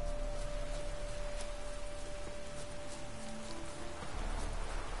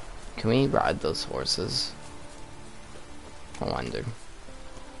 Can we ride those horses? I wonder.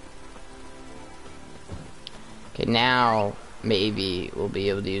 Okay, now maybe we'll be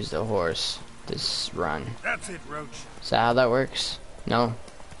able to use the horse to run. That's it, Roach. Is that how that works? No?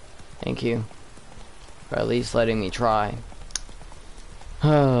 Thank you. For at least letting me try.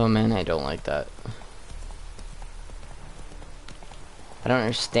 Oh man, I don't like that. I don't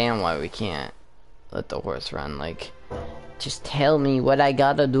understand why we can't let the horse run. Like, just tell me what I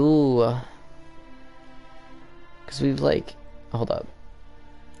gotta do. Cause we've like, hold up.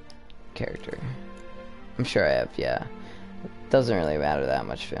 Character. I'm sure I have, yeah. Doesn't really matter that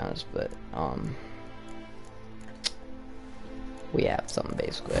much, to be honest, but we have something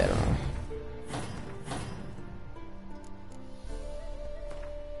basically. I don't know.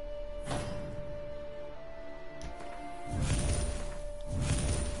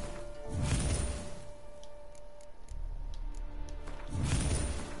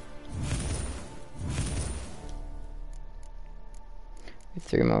 With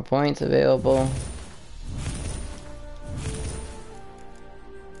 3 more points available.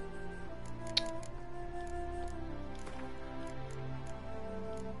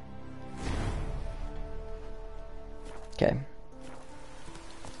 Okay.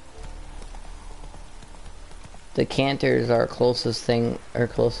 The canter is our closest thing, our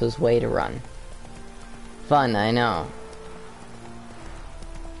closest way to run. Fun, I know.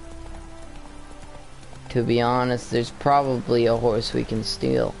 To be honest, there's probably a horse we can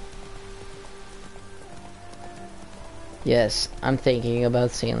steal. Yes, I'm thinking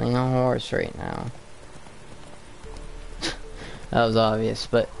about stealing a horse right now. That was obvious,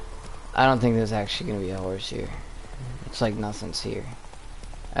 but I don't think there's actually gonna be a horse here. It's like nothing's here.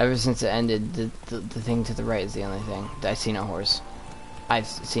 Ever since it ended, the thing to the right is the only thing. I see no horse. I've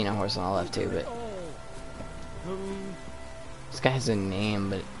seen a horse on the left too, but this guy has a name,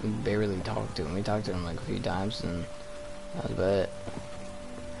 but we barely talked to him. We talked to him like a few times, and that was about it.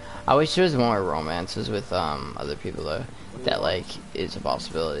 I wish there was more romances with other people though. That like is a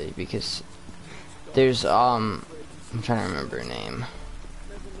possibility, because there's I'm trying to remember her name.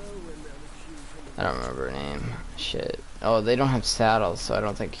 I don't remember her name. Shit. Oh, they don't have saddles, so I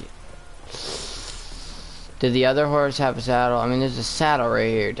don't think... Did the other horse have a saddle? I mean, there's a saddle right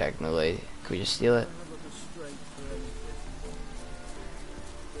here, technically. Could we just steal it?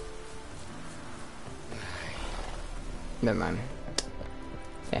 Never mind.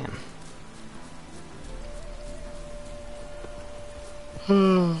 Damn.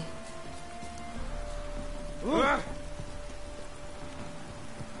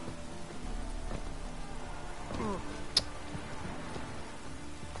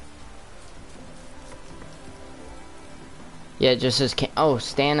 Yeah, it just says oh,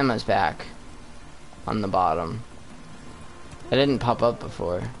 Stanima's back on the bottom. It didn't pop up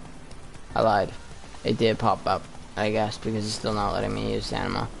before. I lied. It did pop up. I guess, because it's still not letting me use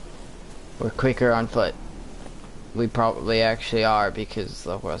Stamina. We're quicker on foot. We probably actually are, because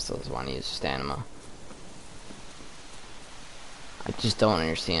the rest of us want to use Stamina. I just don't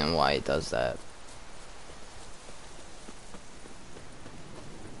understand why it does that.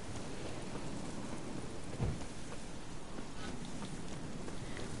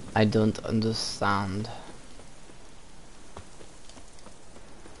 I don't understand.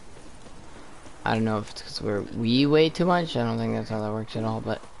 I don't know if it's because we weigh too much. I don't think that's how that works at all,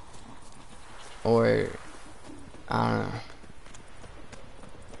 but... Or... I don't know.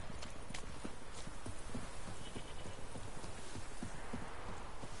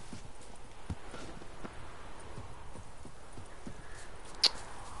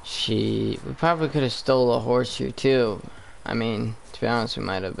 We probably could have stole a horse here too. I mean, to be honest, we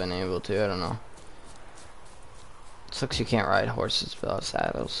might have been able to, I don't know. It sucks you can't ride horses without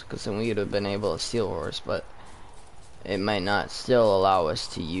saddles, because then we would have been able to steal a horse, but it might not still allow us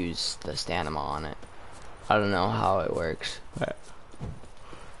to use the stamina on it. I don't know how it works.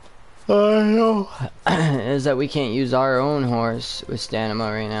 All I know is that we can't use our own horse with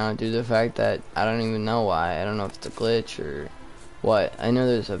stamina right now due to the fact that I don't even know why. I don't know if it's a glitch or what. I know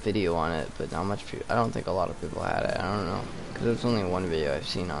there's a video on it, but not much people. I don't think a lot of people had it. I don't know, because there's only one video I've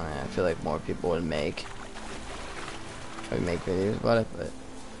seen on it. I feel like more people would make videos about it, but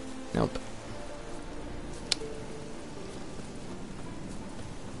nope.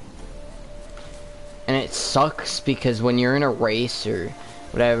 And it sucks because when you're in a race or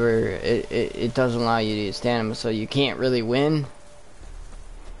whatever, it doesn't allow you to use stamina, so you can't really win.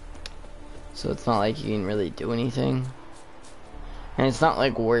 So it's not like you can really do anything. And it's not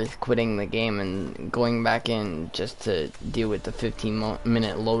like worth quitting the game and going back in just to deal with the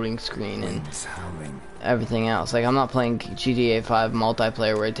 15-minute loading screen and everything else. Like, I'm not playing GTA 5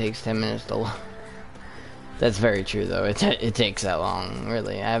 multiplayer where it takes 10 minutes to load. That's very true though. It takes that long,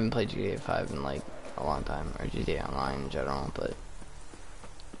 really. I haven't played GTA 5 in like a long time, or GTA Online in general, but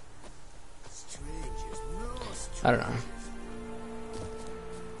I don't know.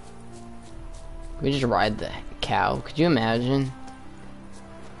 Can we just ride the cow? Could you imagine?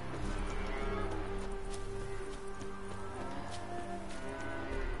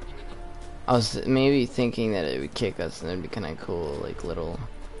 I was maybe thinking that it would kick us and it'd be kind of cool, like little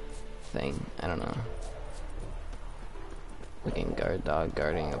thing. I don't know. Looking guard dog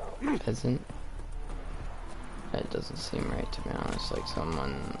guarding a peasant. That doesn't seem right, to be honest. Like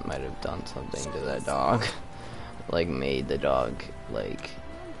someone might have done something to that dog, like made the dog like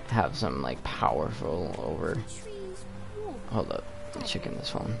have some like powerful over. Hold up, I'm checking this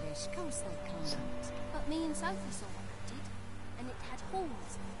phone. But me and Sophie saw one that did, and it had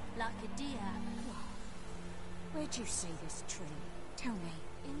horns like a deer. Where'd you see this tree? Tell me.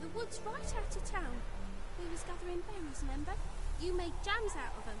 In the woods right out of town. We was gathering berries, remember? You made jams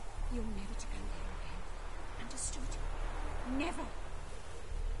out of them. You're never to go there again. Understood? Never.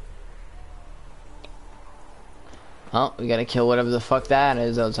 Well, we gotta kill whatever the fuck that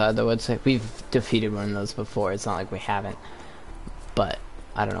is outside the woods. We've defeated one of those before. It's not like we haven't. But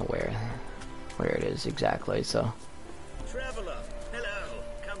I don't know where it is exactly, so. Traveler, hello.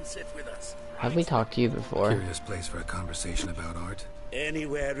 Come sit with us. Have we talked to you before? Curious place for a conversation about art.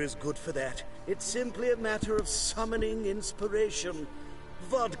 Anywhere is good for that. It's simply a matter of summoning inspiration.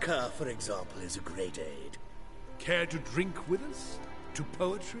 Vodka, for example, is a great aid. Care to drink with us? To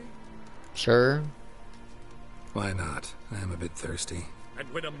poetry? Sure. Why not? I am a bit thirsty.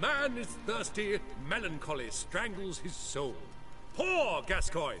 And when a man is thirsty, melancholy strangles his soul. Pour,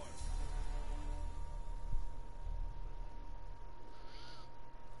 Gascoigne!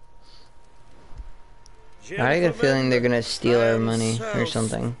 I get a feeling they're gonna steal our money or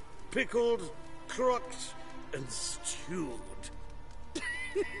something. Pickled, crocked, and stewed.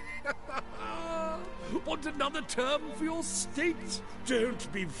 Want another term for your state?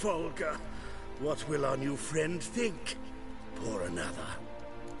 Don't be vulgar. What will our new friend think? Pour another.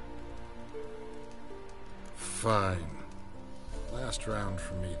 Fine. Last round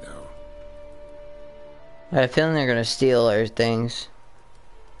for me, though. I have a feeling they're gonna steal our things.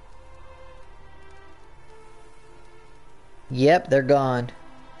 Yep, they're gone.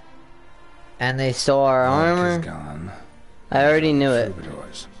 And they stole our armor. Gone. I already knew it.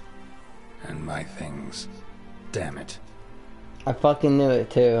 Troubadours. And my things. Damn it. I fucking knew it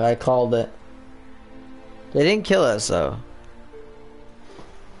too. I called it. They didn't kill us though.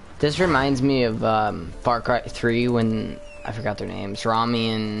 This reminds me of Far Cry 3 when I forgot their names. Rami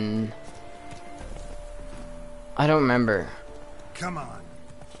and I don't remember. Come on.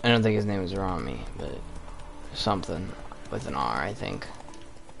 I don't think his name was Rami, but something with an R, I think.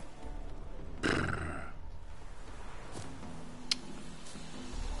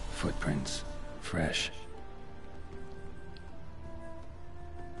 Footprints. Fresh.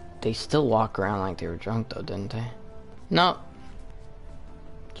 They still walk around like they were drunk though, didn't they? No.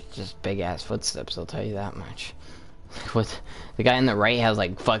 Just big ass footsteps, I'll tell you that much. What? The guy on the right has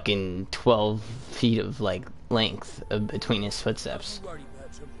like fucking 12 feet of like length between his footsteps. Don't worry,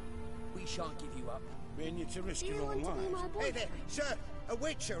 Bertram. We shan't give you up. Mean you to risk your own life. Hey there, sir. A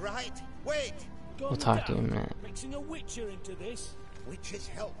witcher, right? Wait. We'll talk to you in a minute. Mixing a witcher into this. Witches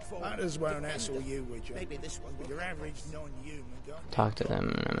helpful. Others won't hassle you, Witcher. Maybe this one. Your average non-human. Talk to them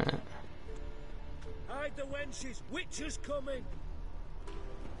in a minute. Hide the wenches. Witcher's coming.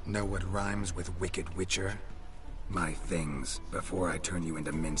 Know what rhymes with wicked witcher? My things, before I turn you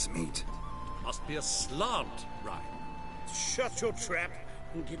into mincemeat. Must be a slant, right? Shut your trap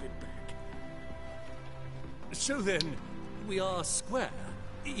and give it back. So then, we are square,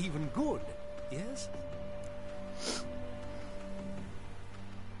 even good, yes?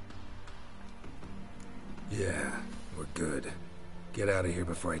 Yeah, we're good. Get out of here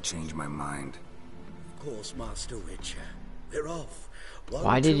before I change my mind. Of course, Master Witcher. They're off.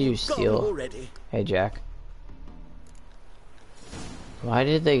 Why did you steal? Hey, Jack. Why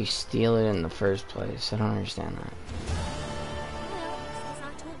did they steal it in the first place? I don't understand that.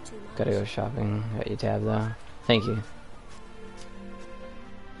 Gotta go shopping. Got your tab though. Thank you.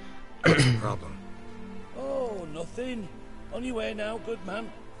 What's the problem? Oh, nothing. On your way now, good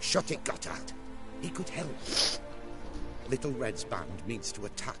man. Shut it, Gotthard. He could help. Little Red's band means to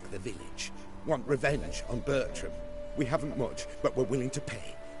attack the village. Want revenge on Bertram. We haven't much, but we're willing to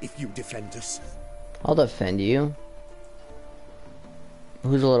pay if you defend us. I'll defend you.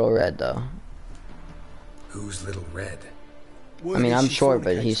 Who's Little Red, though? Who's Little Red? I mean, I'm short,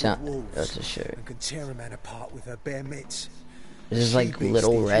 but he's not. That's a shirt. And can tear a man apart with her bare mitts. This is like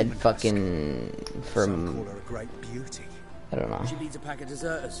Little Red fucking from... Call her a great beauty. I don't know. She leads a pack of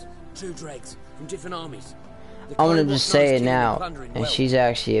deserters, true dregs, from different armies. I'm gonna just say it now, and she's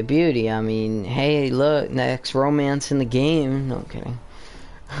actually a beauty. I mean, hey, look, next romance in the game. No, I'm kidding.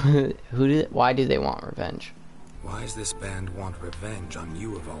 Why do they want revenge? Why does this band want revenge on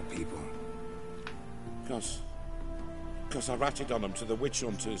you of all people? Because I ratted on them to the witch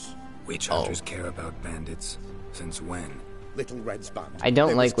hunters. Witch hunters care about bandits? Since when? Little Red's band. I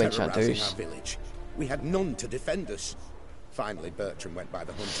don't like witch hunters. Our village. We had none to defend us. Finally, Bertram went by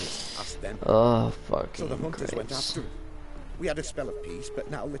the hunters, asked them. Oh, fucking So the hunters went after him. We had a spell of peace, but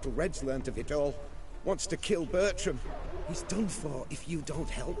now Little Red's learnt of it all. Wants to kill Bertram. He's done for if you don't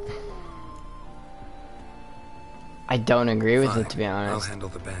help. I don't agree with it, to be honest. I'll handle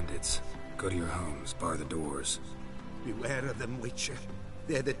the bandits. Go to your homes, bar the doors. Beware of them, Witcher.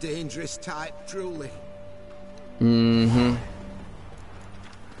 They're the dangerous type, truly. Mm-hmm.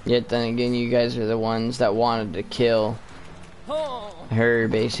 Yet then again, you guys are the ones that wanted to kill her,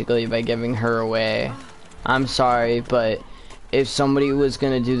 basically, by giving her away. I'm sorry, but if somebody was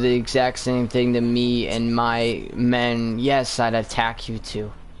gonna do the exact same thing to me and my men, yes, I'd attack you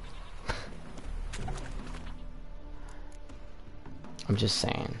too. I'm just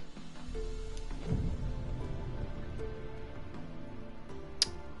saying.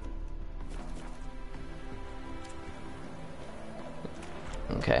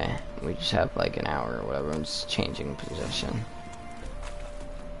 Okay, we just have like an hour or whatever. I'm just changing position.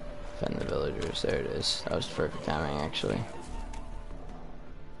 Defend the villagers. There it is. That was perfect timing, actually.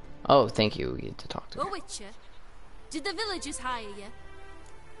 Oh, thank you. We get to talk to her. Go Witcher. Did the villagers hire you?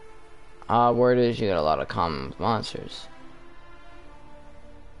 Word is you got a lot of common with monsters.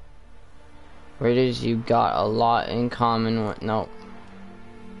 Word is you got a lot in common with... No.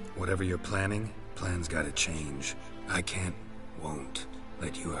 Whatever you're planning, plans gotta change. I can't, won't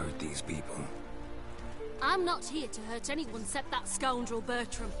let you hurt these people. I'm not here to hurt anyone except that scoundrel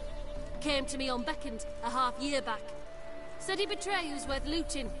Bertram. Came to me unbeckoned a half-year back. Said he'd betray who's worth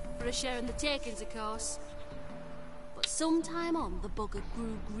looting for a share in the takings, of course. But sometime on, the bugger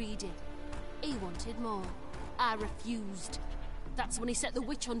grew greedy. He wanted more. I refused. That's when he set the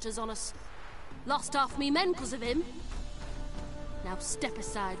witch hunters on us. Lost half me men because of him. Now step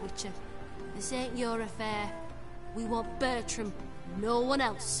aside, Witcher. This ain't your affair. We want Bertram, no one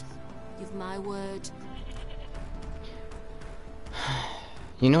else. You've my word.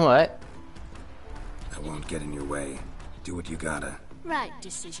 You know what? I won't get in your way. Do what you gotta. Right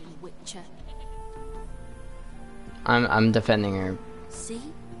decision, Witcher. I'm defending her. See?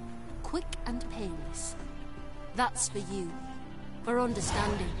 Quick and painless. That's for you. For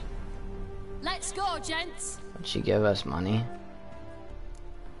understanding. Let's go, gents! Would she give us money?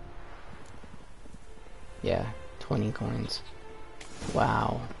 Yeah, 20 coins.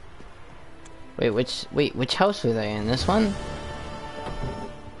 Wow. Wait, which house were they in? This one?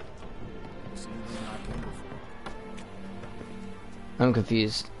 I'm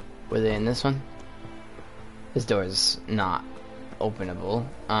confused. Were they in this one? This door is not openable.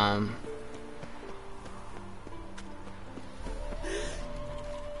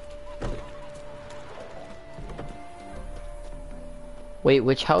 Wait,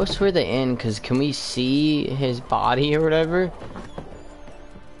 which house were they in? Cause can we see his body or whatever?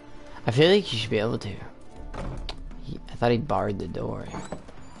 I feel like you should be able to. I thought he barred the door.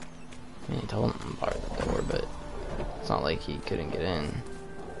 I mean, I told him to bar the door, but it's not like he couldn't get in.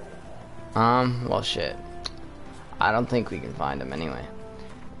 Well, shit. I don't think we can find him anyway.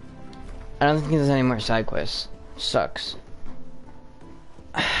 I don't think there's any more side quests. Sucks.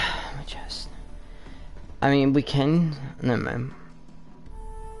 My chest. I mean, we can. Never mind.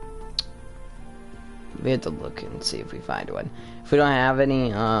 We have to look and see if we find one. If we don't have any,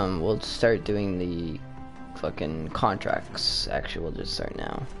 we'll start doing the fucking contracts. Actually, we'll just start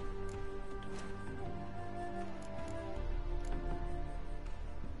now.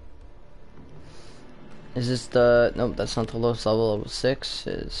 Is this the... Nope, that's not the lowest level. Level 6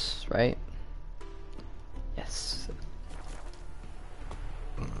 is, right? Yes.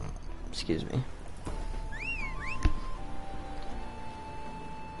 Excuse me.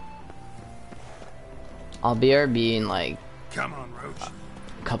 I'll BRB in like... Come on, Roach.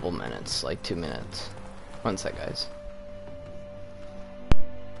 A couple minutes, like 2 minutes. One sec, guys.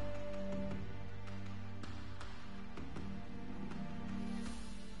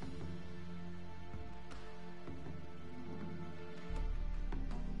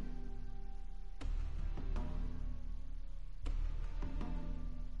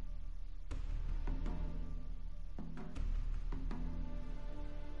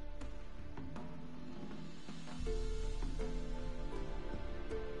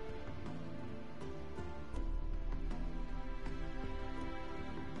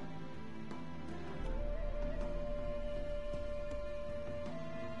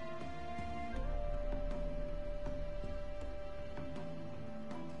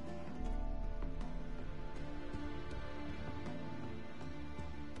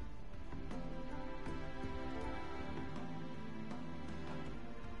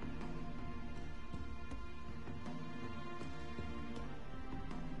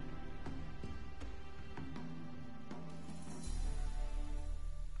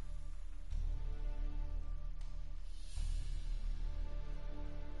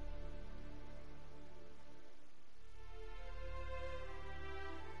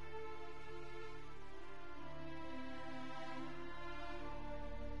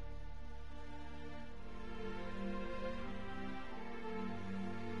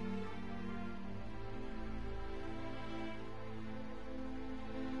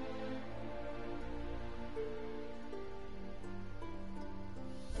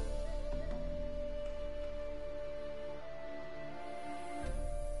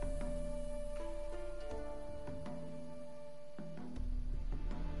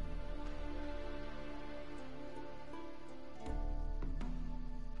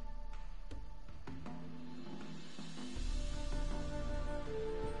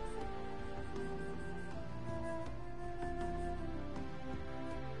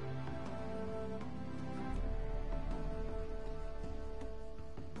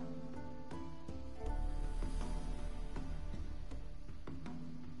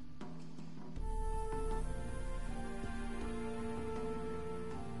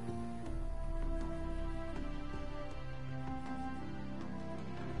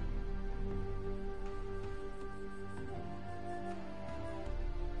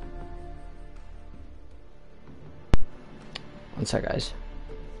 One sec, guys.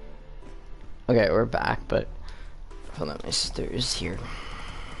 Okay, we're back, but hold on, my sister is here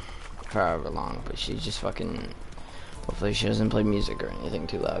for however long, but she's just fucking... Hopefully she doesn't play music or anything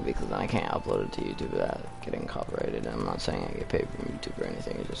too loud, because then I can't upload it to YouTube without getting copyrighted. I'm not saying I get paid from YouTube or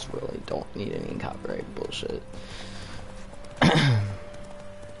anything, I just really don't need any copyright bullshit.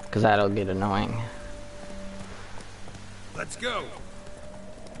 Because that'll get annoying. Let's go!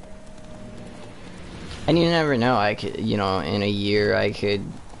 And you never know, I could, you know, in a year I could,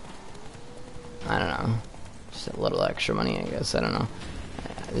 I don't know, just a little extra money, I guess, I don't know.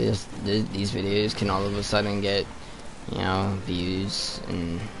 These videos can all of a sudden get, you know, views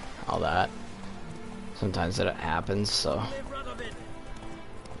and all that. Sometimes that happens, so,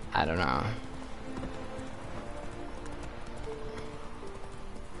 I don't know.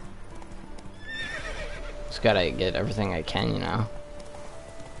 Just gotta get everything I can, you know.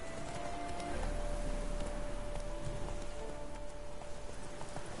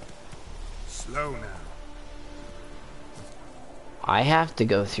 Slow now. I have to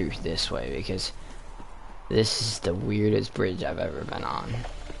go through this way because This is the weirdest bridge I've ever been on.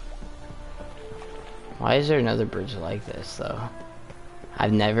 Why is there another bridge like this, though?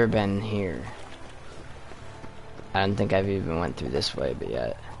 I've never been here. I don't think I've even went through this way, but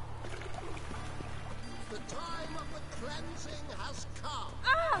yet. The time of the cleansing has come.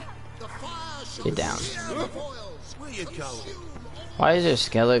 Ah! The fire shall Get down. sear the boils. Where you going? Why is there a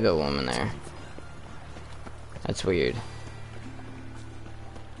Skellige woman there? That's weird.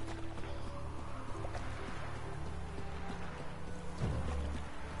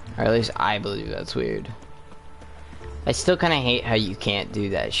 Or at least I believe that's weird. I still kind of hate how you can't do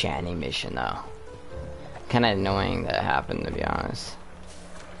that Shani mission though. Kind of annoying that happened, to be honest.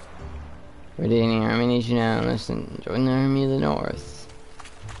 Ready, any army needs you now. Listen, join the army of the north.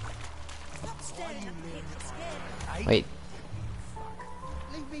 Wait.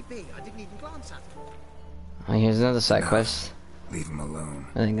 Leave me be. I didn't even glance at him. Oh, here's another side quest. Leave him alone.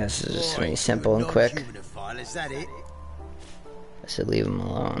 I think this is just really simple and quick. Is that it? I should leave him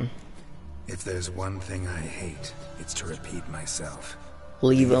alone. If there's one thing I hate, it's to repeat myself.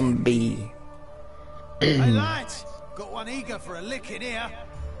 Leave him be. Hey lads, got one eager for a lick in here.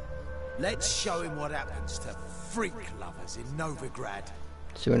 Let's show him what happens to freak lovers in Novigrad.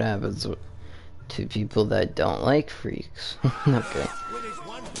 See what happens to people that don't like freaks. Okay.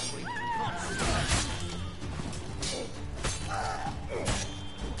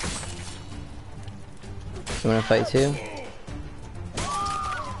 You wanna fight too?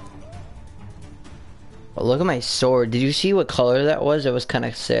 Oh, look at my sword. Did you see what color that was? It was kind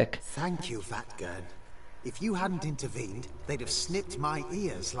of sick. Thank you, Vatgern. If you hadn't intervened, they'd have snipped my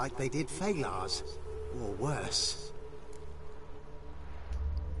ears like they did Phalar's. Or worse.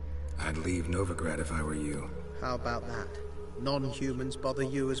 I'd leave Novigrad if I were you. How about that? Non-humans bother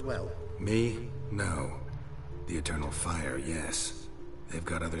you as well? Me? No. The Eternal Fire, yes. They've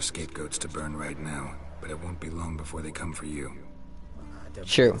got other scapegoats to burn right now, but it won't be long before they come for you. I don't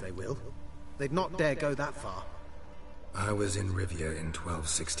True. believe they will. They'd not dare go that far. I was in Rivia in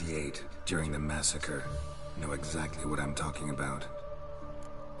 1268, during the massacre. Know exactly what I'm talking about.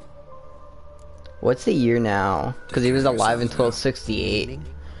 What's the year now? Because he was alive in 1268.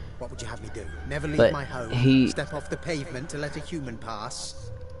 What would you have me do? Never leave But my home? he- Step off the pavement to let a human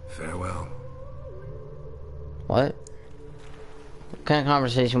pass? Farewell. What? What kind of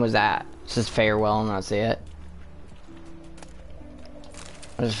conversation was that? Just farewell and that's it?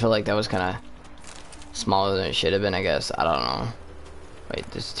 I just feel like that was kind of smaller than it should have been, I guess. I don't know. Wait,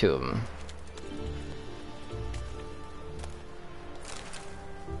 there's two of them.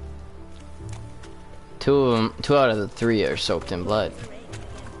 Two out of the three are soaked in blood.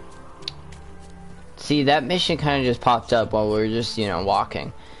 See, that mission kind of just popped up while we were just, you know,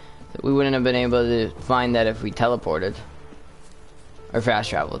 walking. We wouldn't have been able to find that if we teleported. Or fast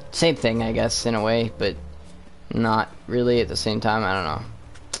traveled. Same thing, I guess, in a way, but not really at the same time. I don't know.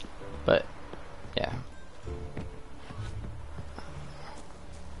 But, yeah.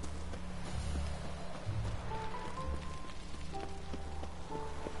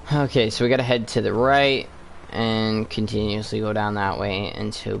 Okay, so we gotta head to the right and continuously go down that way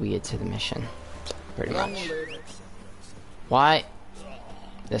until we get to the mission. Pretty much. Why?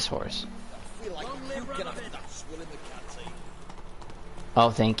 This horse. Oh,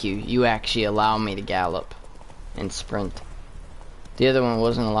 thank you. You actually allow me to gallop and sprint. The other one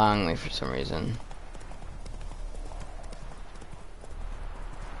wasn't allowing me for some reason.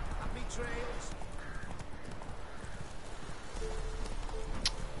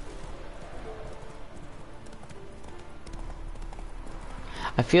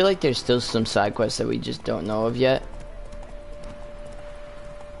 I feel like there's still some side quests that we just don't know of yet.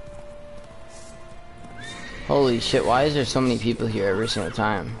 Holy shit, why is there so many people here every single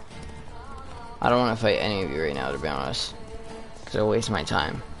time? I don't want to fight any of you right now, to be honest. Because it'll waste my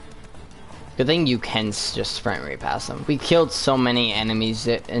time. Good thing you can just sprint right past them. We killed so many enemies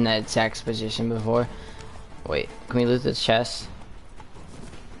in that exact position before. Wait, can we loot this chest?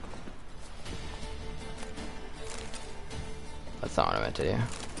 That's not what I meant to do.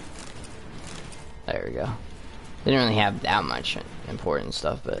 There we go. Didn't really have that much important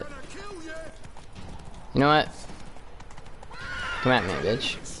stuff, but... You know what? Come at me,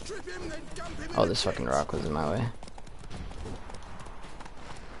 bitch. Oh, this fucking rock was in my way.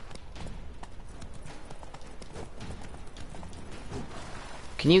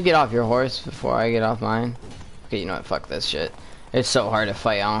 Can you get off your horse before I get off mine? Okay, you know what? Fuck this shit. It's so hard to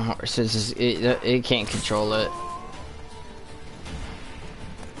fight on horses. It can't control it.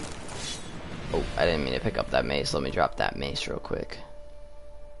 Oh, I didn't mean to pick up that mace. Let me drop that mace real quick.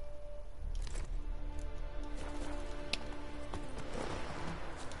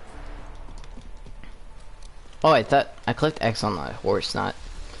 Oh, I thought I clicked X on the horse, not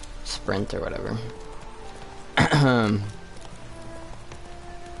sprint or whatever.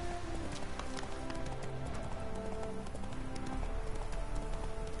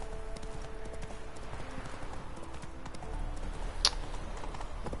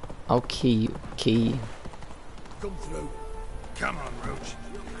 Okay, okay. Come through. Come on, Roach.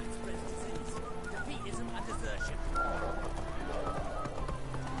 Defeat isn't a desertion.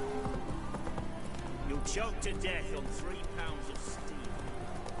 You'll choke to death on 3 pounds of steel.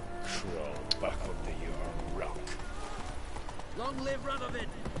 Crawl back under your rock. Long live Radovid!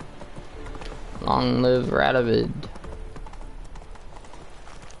 Long live Radovid.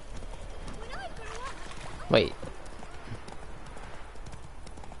 Wait.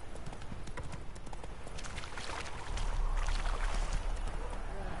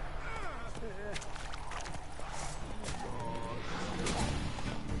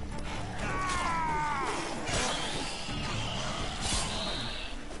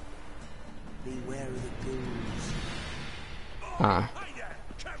 Beware of the ghouls. I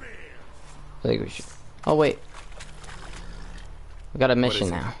think we should. Oh wait, we got a mission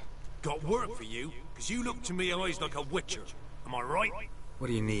now. Got work for you, because you look to me always like a witcher. Am I right? What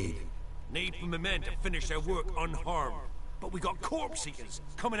do you need? Need for my men to finish their work unharmed. But we got corpse eaters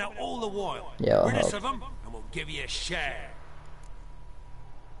coming out all the while. Yeah, I'll Rid us help. of them, and we'll give you a share.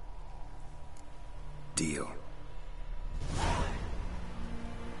 Deal.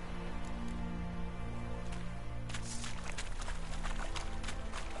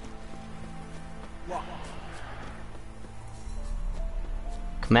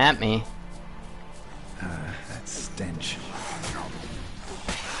 Come at me. That stench.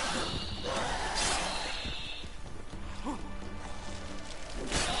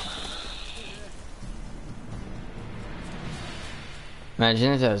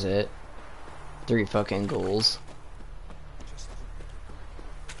 Imagine if that was it. 3 fucking ghouls.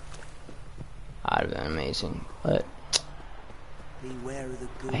 That'd have been amazing, but Beware of the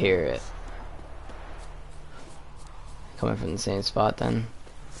ghouls. I hear it. Coming from the same spot then.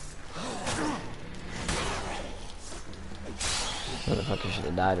 Motherfucker should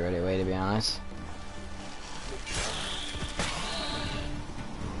have died right away, to be honest.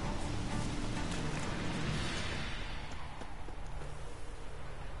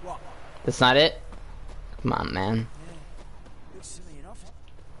 That's not it? Come on, man.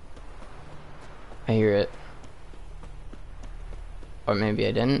 I hear it. Or maybe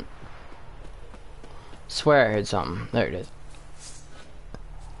I didn't. Swear I heard something. There it is.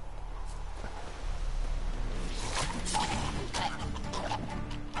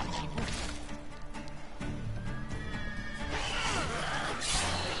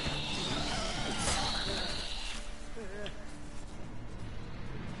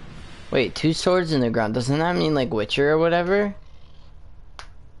 Wait, 2 swords in the ground. Doesn't that mean like Witcher or whatever?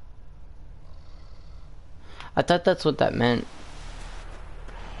 I thought that's what that meant.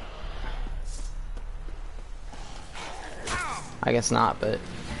 I guess not, but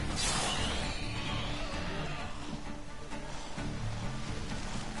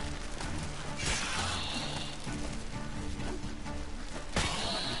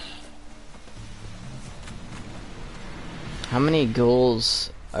how many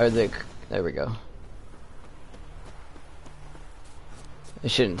ghouls are there? There we go. It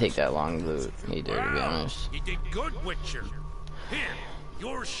shouldn't take that long to loot either, to be honest. You did good, Witcher. Here,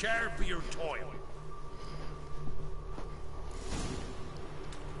 your share for your toil.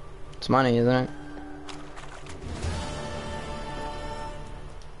 It's money, isn't it?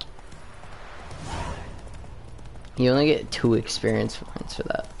 You only get 2 experience points for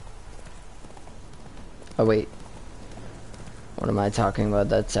that. Oh wait. What am I talking about?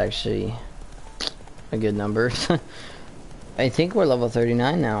 That's actually a good number. I think we're level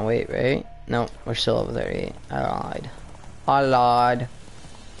 39 now. Wait, right? No, we're still level 38. I lied. I lied.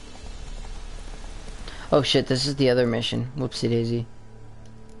 Oh shit, this is the other mission. Whoopsie daisy.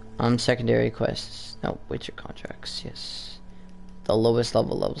 Secondary quests. No, Witcher contracts, yes. The lowest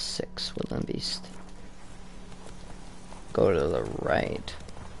level, level 6, Woodland Beast. Go to the right.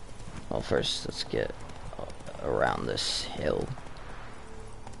 Well, first, let's get around this hill.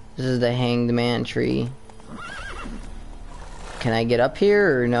 This is the Hanged Man tree. Can I get up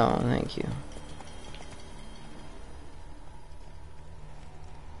here or no? Thank you.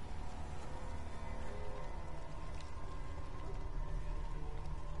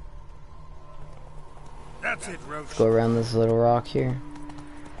 That's it, Roach. Go around this little rock here.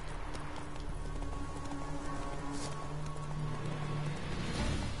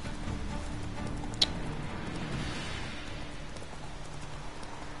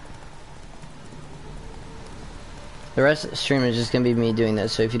 The rest of the stream is just gonna be me doing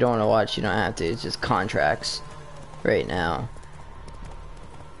this, so if you don't want to watch, you don't have to. It's just contracts right now.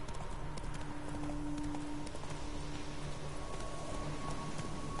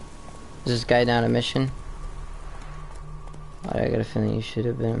 Is this guy down a mission? I got a feeling you should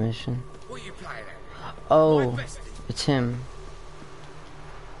have been a mission. Oh, it's him.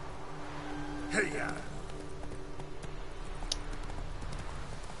 Hey-ya.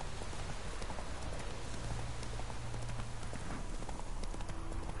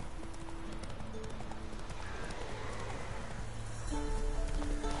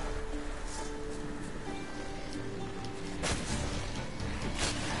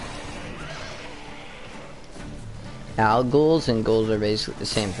 Al ghouls and ghouls are basically the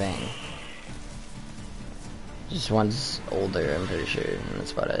same thing. Just one's older, I'm pretty sure, and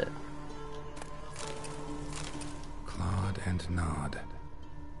that's about it. Clawed and gnawed.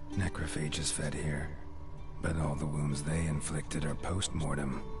 Necrophages fed here, but all the wounds they inflicted are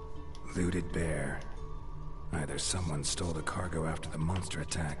post-mortem. Looted bare. Either someone stole the cargo after the monster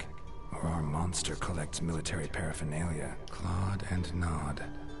attack, or our monster collects military paraphernalia. Clawed and gnawed.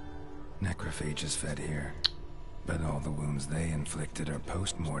 Necrophages fed here, but all the wounds they inflicted are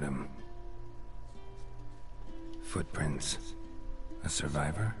post-mortem. Footprints. A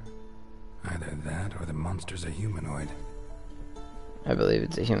survivor? Either that or the monster's a humanoid. I believe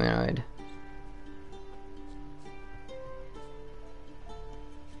it's a humanoid.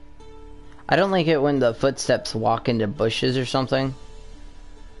 I don't like it when the footsteps walk into bushes or something.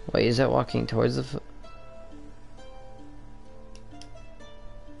 Wait, is that walking towards the foot?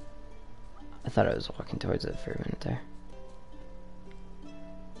 I thought I was walking towards it for a minute there.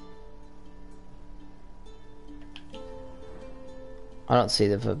 I don't see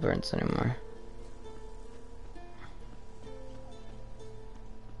the footprints anymore.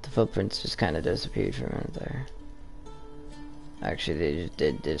 The footprints just kind of disappeared for a minute there. Actually, they just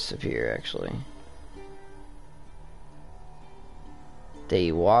did disappear, actually.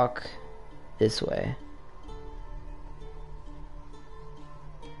 They walk this way.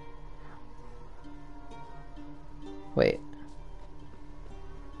 Wait.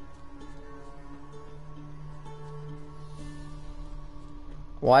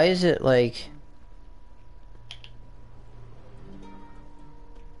 Why is it like...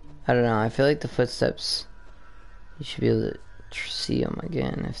 I don't know, I feel like the footsteps... You should be able to see them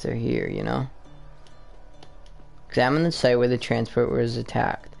again if they're here, you know? Examine the site where the transport was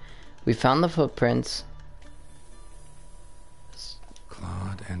attacked. We found the footprints.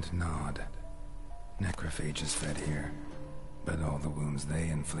 Clawed and gnawed. Necrophages fed here, but all the wounds they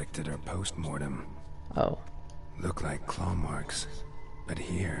inflicted are post-mortem. Oh. Look like claw marks, but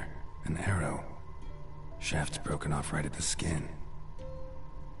here, an arrow. Shaft's broken off right at the skin.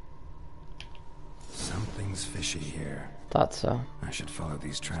 Something's fishy here. Thought so. I should follow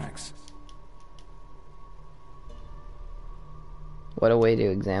these tracks. What a way to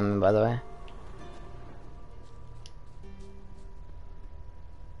examine, by the way.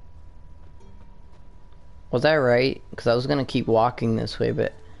 Was I right? Because I was gonna keep walking this way,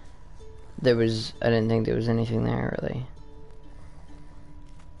 but I didn't think there was anything there, really.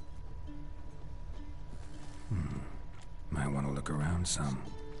 Might want to look around some.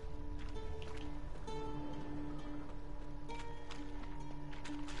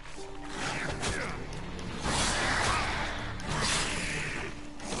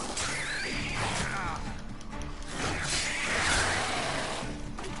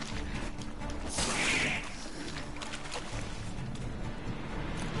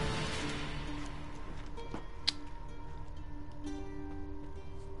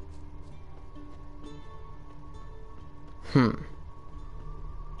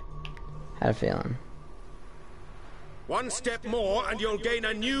 Had a feeling. One step more and you'll gain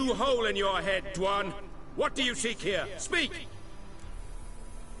a new hole in your head, Dwan. What do you seek here? Speak!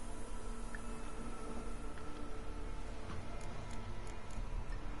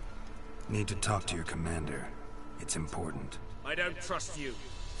 Need to talk to your commander. It's important. I don't trust you.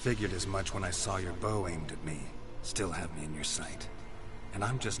 Figured as much when I saw your bow aimed at me. Still have me in your sight. And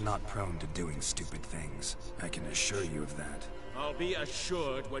I'm just not prone to doing stupid things. I can assure you of that. I'll be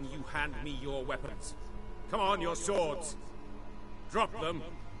assured when you hand me your weapons. Come on, your swords. Drop them,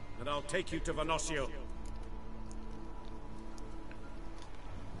 and I'll take you to Venosio.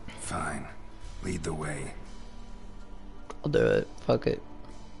 Fine. Lead the way. I'll do it. Fuck it.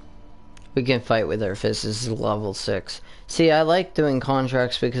 We can fight with our fists. This is level 6. See, I like doing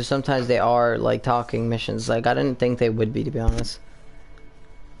contracts because sometimes they are like talking missions. Like, I didn't think they would be, to be honest.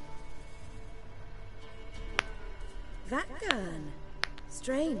 That gun.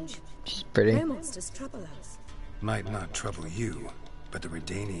 Strange. She's pretty. No monsters trouble us. Might not trouble you, but the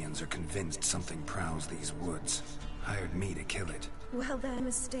Redanians are convinced something prowls these woods. Hired me to kill it. Well, they're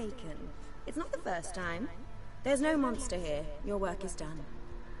mistaken. It's not the first time. There's no monster here. Your work is done.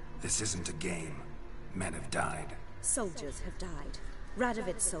 This isn't a game. Men have died. Soldiers have died.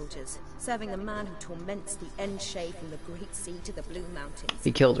 Radovid's soldiers, serving the man who torments the End-Shade from the Great Sea to the Blue Mountains.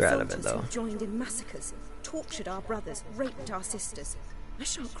 He killed Radovid, Soldiers though. who joined in massacres, tortured our brothers, raped our sisters. I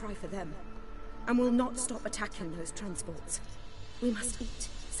shan't cry for them, and will not stop attacking those transports. We must eat,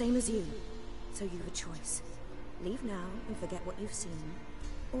 same as you. So you've a choice. Leave now and forget what you've seen,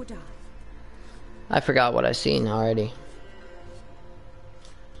 or die. I forgot what I seen already.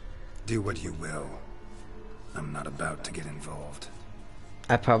 Do what you will. I'm not about to get involved.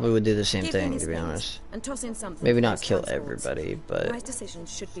 I probably would do the same Give thing, him to be his honest. and toss in something Maybe for not those kill transports. everybody, but Wise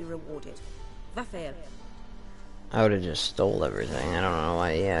decisions should be rewarded. Vafael. I would have just stole everything. I don't know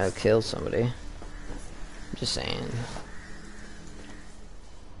why. Yeah, kill somebody. I'm just saying.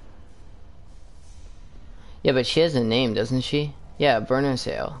 Yeah, but she has a name, doesn't she? Yeah,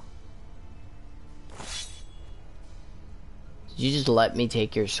 Bernasail. Did you just let me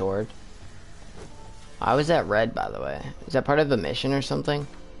take your sword? Why was that red, by the way? Is that part of a mission or something?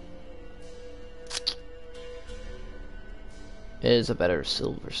 It is a better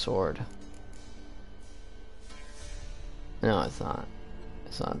silver sword. No, it's not.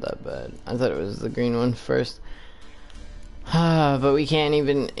 It's not that bad. I thought it was the green one first. But we can't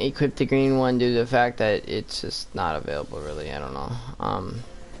even equip the green one due to the fact that it's just not available, really. I don't know.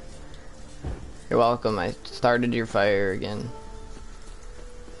 You're welcome. I started your fire again.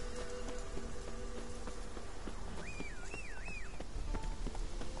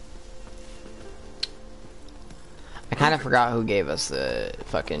 I kind of forgot who gave us the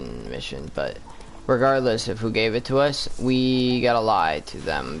fucking mission, but regardless of who gave it to us, we gotta lie to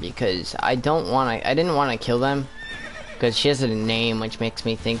them because I didn't want to kill them because she has a name which makes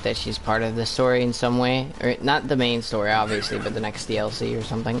me think that she's part of the story in some way, or not the main story obviously, but the next DLC or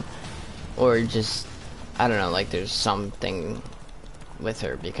something, or just I don't know, like there's something with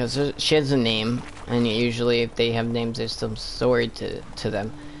her because she has a name, and usually if they have names, there's some story to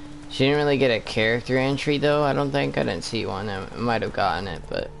them. She didn't really get a character entry though, I don't think. I didn't see one. I might have gotten it,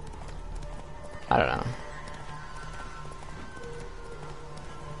 but I don't know.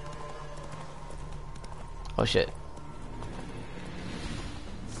 Oh shit.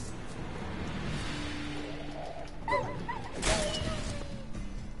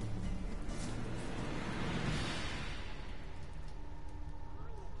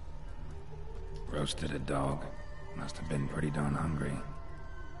 Roasted a dog. Must have been pretty darn hungry.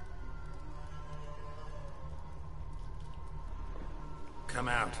 Come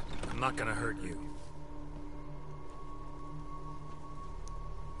out. I'm not gonna hurt you.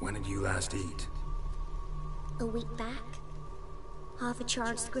 When did you last eat? A week back. Half a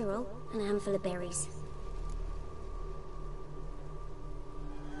charred squirrel and a handful of berries.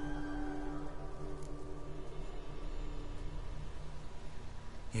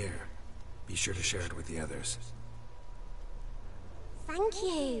 Here. Be sure to share it with the others. Thank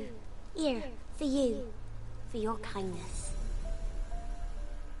you. Here, for you. For your kindness.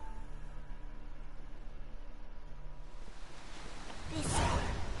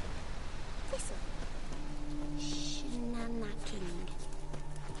 Thistle. Shenana King.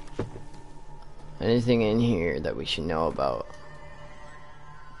 Anything in here that we should know about?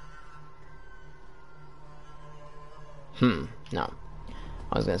 No.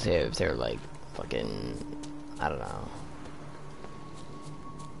 I was gonna say if they're like fucking, I don't know,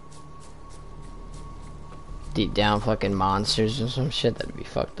 deep down fucking monsters or some shit, that'd be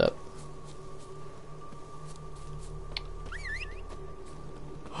fucked up.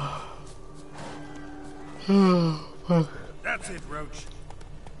 That's it, Roach.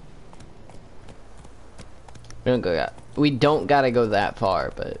 We don't gotta go that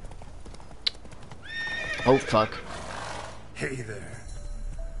far, but oh fuck. Hey there.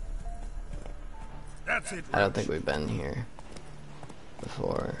 That's it, Roach. I don't think we've been here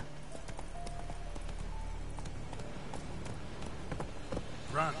before.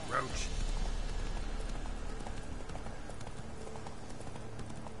 Run, Roach.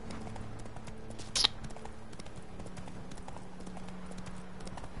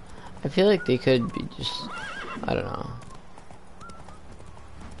 I feel like they could be just, I don't know.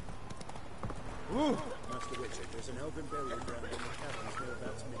 Ooh. Master Witcher, there's an elven burial ground in the caverns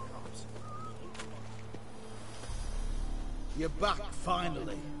nearabouts Nickhops. You're back,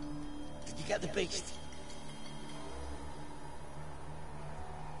 finally. Did you get the beast?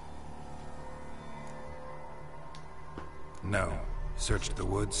 No. Searched the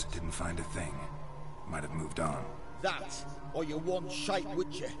woods, didn't find a thing. Might have moved on. That, or you want shite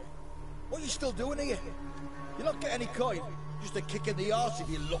with you. What are you still doing here? You'll not get any coin. Just a kick in the arse if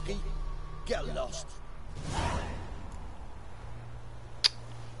you're lucky. Get lost.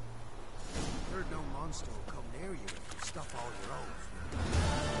 Heard no monster will come near you if you stop all your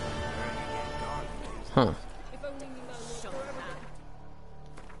own. Huh.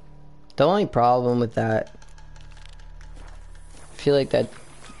 The only problem with that, I feel like that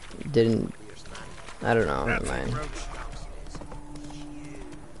didn't, I don't know, never mind.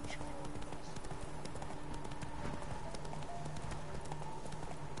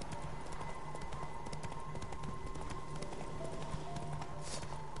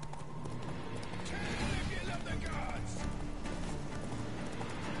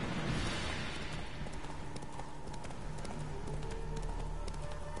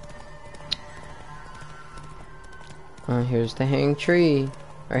 Here's the hang tree,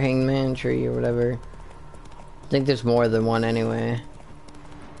 or hangman tree, or whatever. I think there's more than one anyway.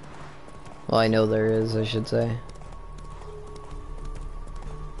 Well, I know there is, I should say.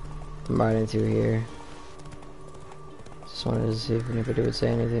 I'm riding through here. Just wanted to see if anybody would say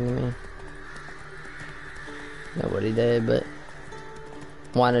anything to me. Nobody did, but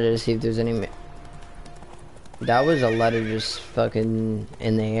wanted to see if there's any. That was a letter just fucking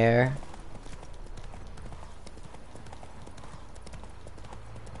in the air.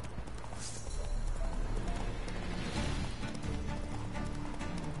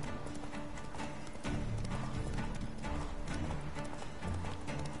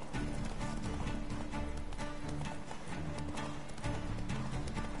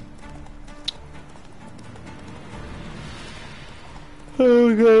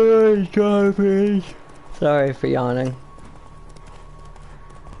 Okay, sorry for yawning.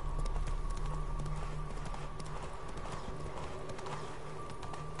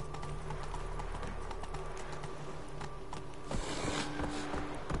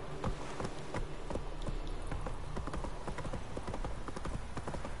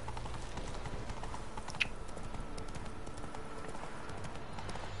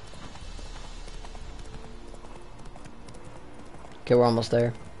 Okay, we're almost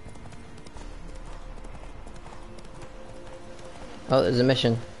there. Oh, there's a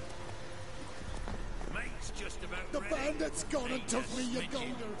mission. The bandit's gone and took me, you golder.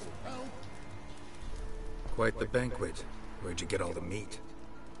 Help! Quite the banquet. Where'd you get all the meat?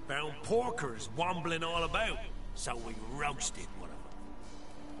 Found porkers wombling all about, so we roasted one of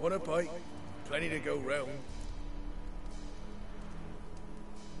them. Want a bite? Plenty to go round.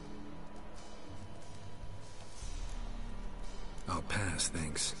 I'll pass,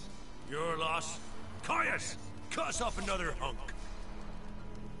 thanks. Your loss. Caius, cut us off another hunk.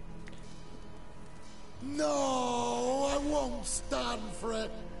 No, I won't stand for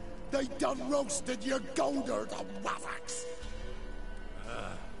it. They done roasted your golder, the waffacks.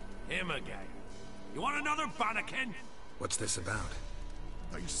 Him again. You want another bannikin? What's this about?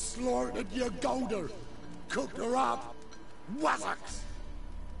 They slaughtered your golder. Cooked her up. Waffacks.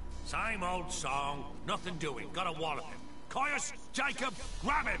 Same old song. Nothing doing. Gotta wallop him. Caius, Jacob,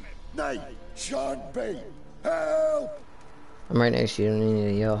 grab him. Nay, shan't be. Help! I'm right next to you. I don't need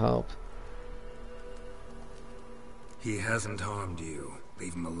to yell help. He hasn't harmed you.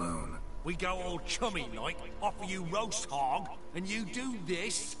 Leave him alone. We go all chummy like, offer you roast hog, and you do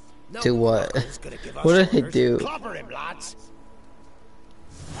this? Do what? What did I do? Clobber him, lads.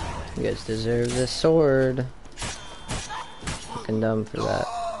 You guys deserve this sword. Fucking dumb for that.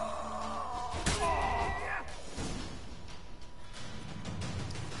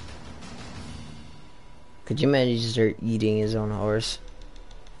 Could you imagine he start eating his own horse?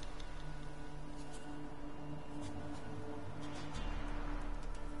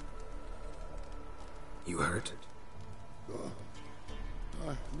 You hurt?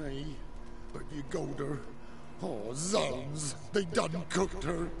 Nay, but you golder. Oh, zounds, they done cooked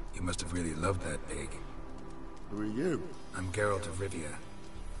her. You must have really loved that pig. Who are you? I'm Geralt of Rivia.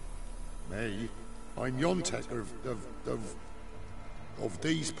 Me? I'm Yontek of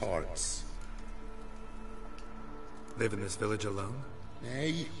these parts. Live in this village alone?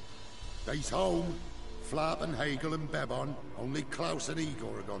 Nay, they's home. Flap and Hagel and Bebon. Only Klaus and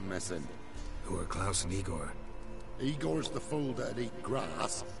Igor are gone missing. Who are Klaus and Igor? Igor's the fool that'd eat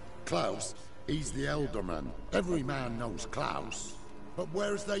grass. Klaus, he's the elderman. Every man knows Klaus. But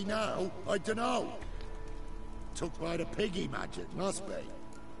where's they now? I dunno. Took by the piggy magic, must be.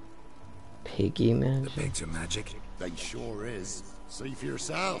 Piggy magic? The pigs are magic? They sure is. See for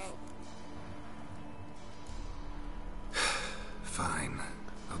yourself. Fine.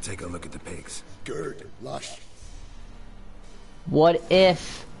 I'll take a look at the pigs. Good, lush. What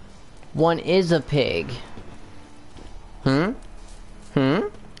if One is a pig.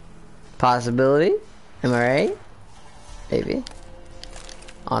 Possibility? Am I right? Maybe.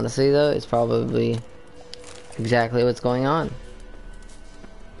 Honestly though, it's probably exactly what's going on.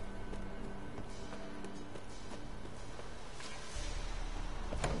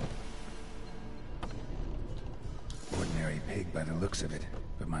 Ordinary pig by the looks of it,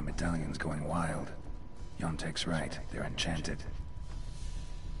 but my medallion's going wild. Yontek's right, they're enchanted.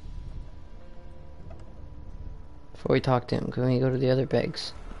 Before we talk to him, can we go to the other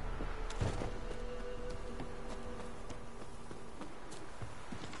pigs?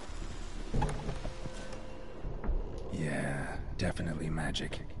 Yeah, definitely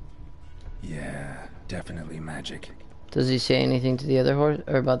magic. Yeah, definitely magic. Does he say anything to the other horse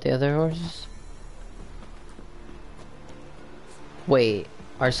or about the other horses? Wait,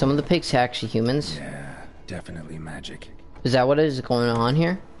 are some of the pigs actually humans? Yeah, definitely magic. Is that what is going on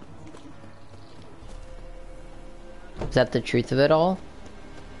here? Is that the truth of it all?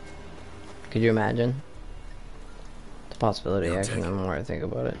 Could you imagine? It's a possibility, actually, the more I think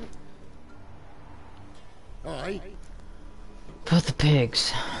about it. Aye. But the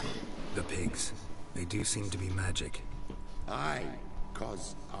pigs. The pigs. They do seem to be magic. Aye,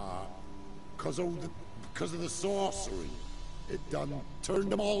 cause of the sorcery. It done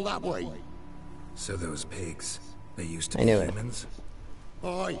turned them all that way. So those pigs, they used to I be knew it. humans?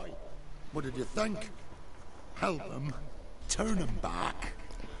 Aye. What did you think? Help them, turn them back.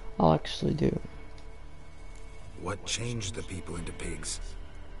 I'll actually do. What changed the people into pigs?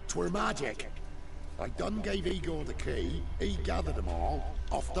 'Twere magic. I done gave Igor the key, he gathered them all,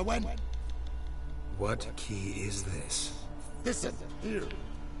 off they went. What key is this? Listen, here.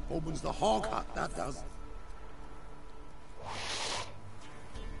 Opens the hog hut, that does.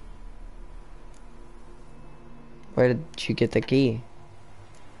 Where did you get the key?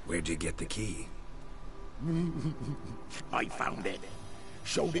 Where'd you get the key? I found it.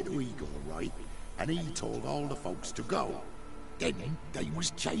 Showed it to Igor, right? And he told all the folks to go. Then they was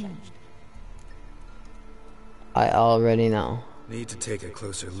changed. I already know. Need to take a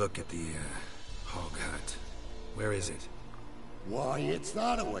closer look at the, hog hut. Where is it? Why, it's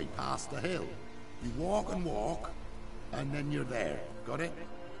that away past the hill. You walk, and then you're there. Got it?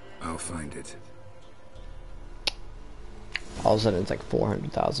 I'll find it. All of a sudden it's like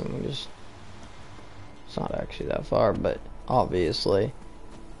 400,000 meters. It's not actually that far, but obviously.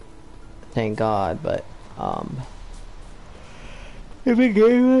 Thank God, but, if it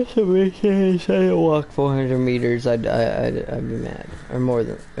gave us a mission and said to walk 400 meters, I'd be mad. Or more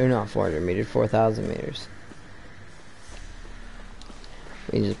than, or not 400 meters, 4,000 meters.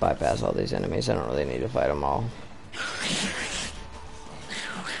 We can just bypass all these enemies. I don't really need to fight them all.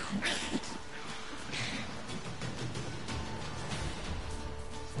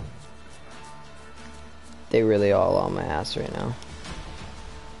 They really all on my ass right now.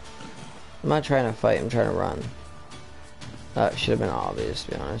 I'm not trying to fight, I'm trying to run. That should have been obvious,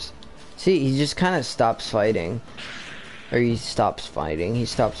 to be honest. See, he just kind of stops fighting. Or he stops fighting. He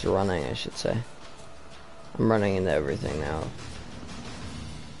stops running, I should say. I'm running into everything now.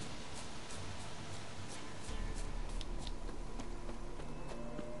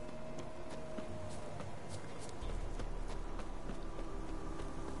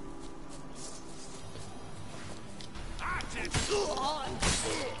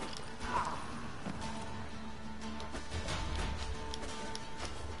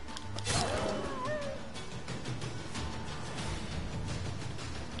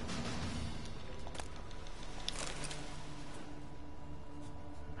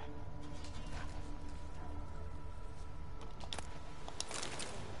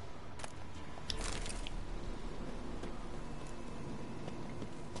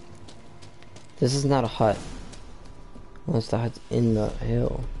 This is not a hut. Unless the hut's in the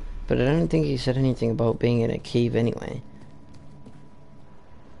hill. But I don't think he said anything about being in a cave anyway.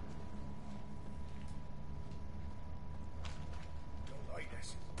 Don't like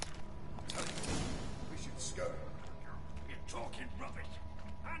this. Tell you, we should scurry. You're talking rubbish.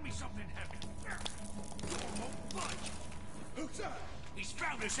 Hand me something heavy. You won't budge. Who's that? He's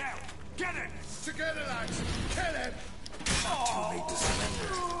found us out. Get him! Together, lads! Kill him! Too late to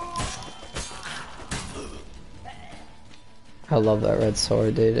surrender. I love that red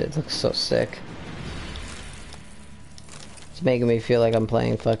sword, dude. It looks so sick. It's making me feel like I'm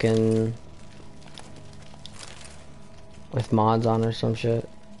playing fucking with mods on or some shit.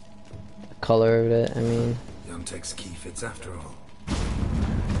 The color of it, I mean. Yontek's key fits after all.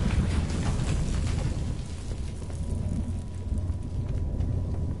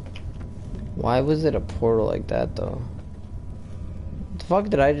 Why was it a portal like that, though? What the fuck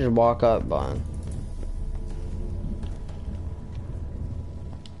did I just walk up on?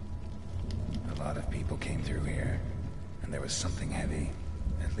 A lot of people came through here, and there was something heavy.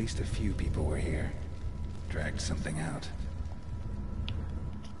 At least a few people were here. Dragged something out.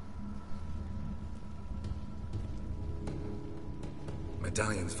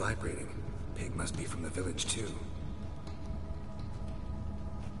 Medallion's vibrating. Pig must be from the village too.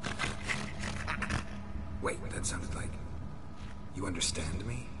 Wait, that sounded like... You understand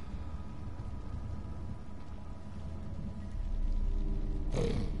me?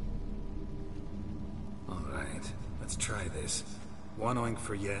 Alright, let's try this. 1 oink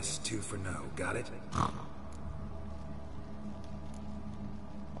for yes, 2 for no. Got it?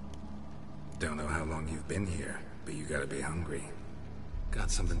 Don't know how long you've been here, but you gotta be hungry.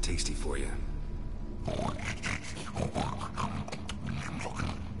 Got something tasty for you.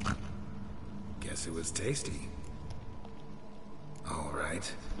 Guess it was tasty. All right,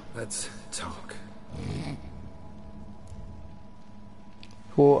 let's talk.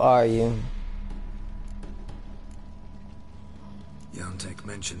 Who are you? Yontek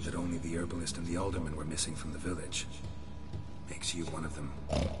mentioned that only the herbalist and the alderman were missing from the village. Makes you one of them.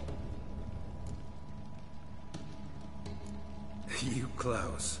 You,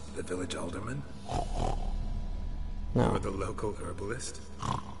 Klaus, the village alderman? No. You're the local herbalist?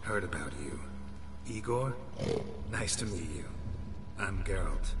 Heard about you. Igor? Nice to meet you. I'm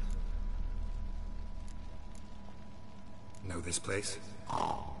Geralt. Know this place?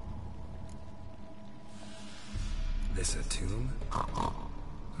 This a tomb?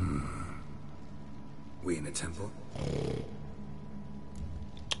 We in a temple?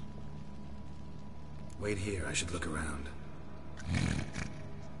 Wait here, I should look around.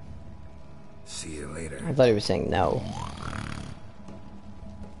 See you later. I thought he was saying no.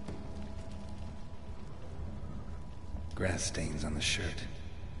 Grass stains on the shirt,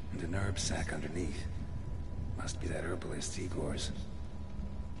 and an herb sack underneath. Must be that herbalist Igor's.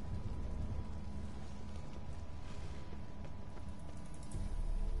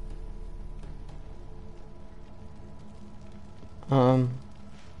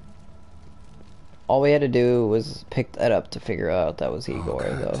 All we had to do was pick that up to figure out that was Igor,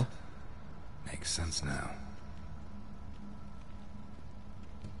 though. Makes sense now.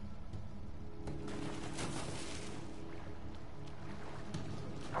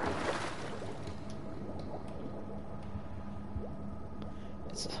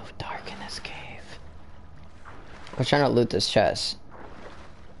 It's so dark in this cave. I was trying to loot this chest,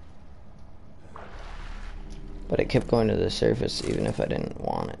 but it kept going to the surface even if I didn't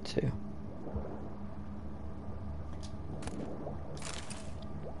want it to.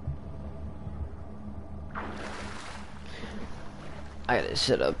 I gotta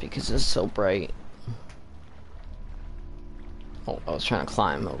sit up because it's so bright. Oh, I was trying to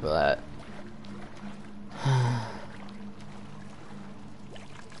climb over that.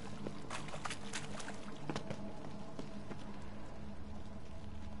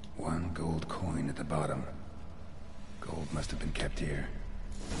 One gold coin at the bottom. Gold must have been kept here.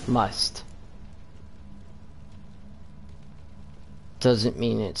 Must. Doesn't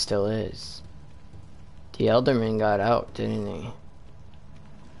mean it still is. The Elderman got out, didn't he?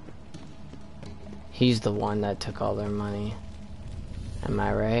 He's the one that took all their money. Am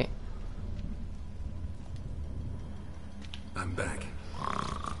I right? I'm back.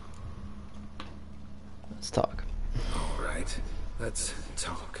 Let's talk. All right, let's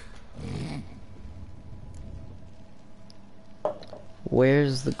talk.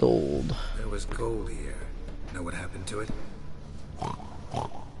 Where's the gold? There was gold here. Know what happened to it?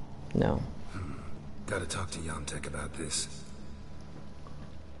 No. Gotta talk to Yontek about this.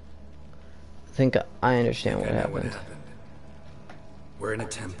 I think I understand what happened. We're in a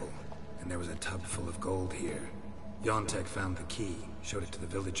temple, and there was a tub full of gold here. Yontek found the key, showed it to the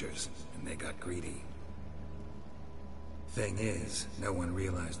villagers, and they got greedy. Thing is, no one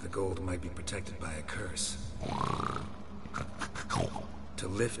realized the gold might be protected by a curse. To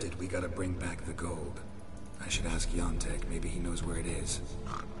lift it, we gotta bring back the gold. I should ask Yontek, maybe he knows where it is.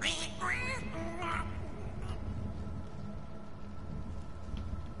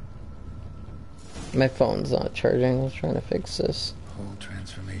 My phone's not charging. I was trying to fix this. Whole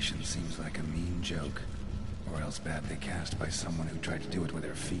transformation seems like a mean joke, or else badly cast by someone who tried to do it with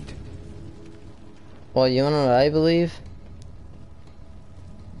their feet. Well, you know what I believe?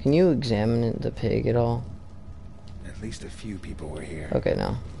 Can you examine the pig at all? At least a few people were here. Okay,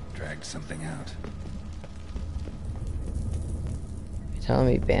 no. Dragged something out. You telling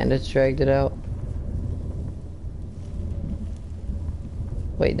me bandits dragged it out?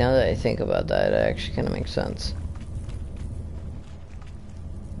 Wait, now that I think about that, it actually kind of makes sense.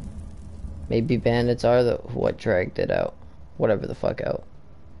 Maybe bandits are what dragged it out. Whatever the fuck out.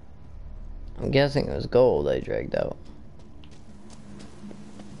 I'm guessing it was gold I dragged out.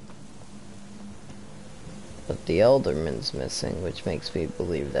 But the Elderman's missing, which makes me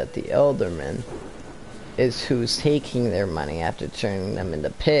believe that the Elderman is who's taking their money after turning them into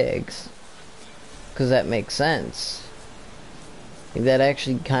pigs. Because that makes sense. Like, that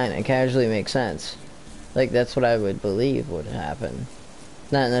actually kind of casually makes sense. Like, that's what I would believe would happen.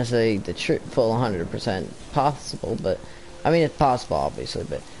 Not necessarily the full 100% possible, but... I mean, it's possible, obviously,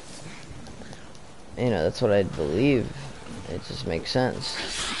 but... You know, that's what I'd believe. It just makes sense.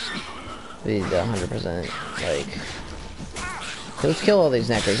 Be the 100%, like... So let's kill all these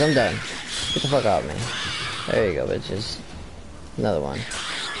neckers. I'm done. Get the fuck off me. There you go, bitches. Another one.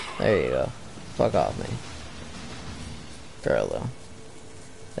 There you go. Fuck off me. Girl, though.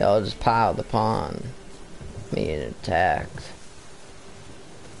 They all just piled upon me and attacked.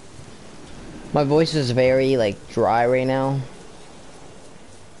 My voice is very, like, dry right now.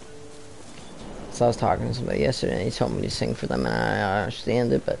 So I was talking to somebody yesterday and he told me to sing for them and I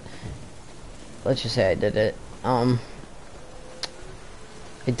understand it, but let's just say I did it. I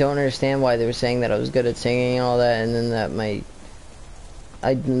don't understand why they were saying that I was good at singing and all that, and then that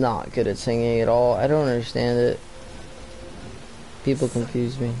I'm not good at singing at all. I don't understand it. People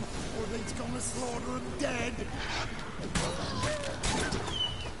confuse me.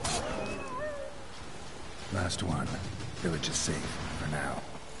 Last one. Village is safe for now.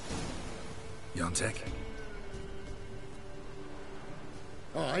 Yontek?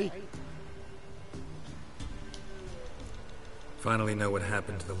 Aye. Finally know what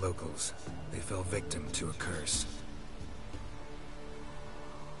happened to the locals. They fell victim to a curse.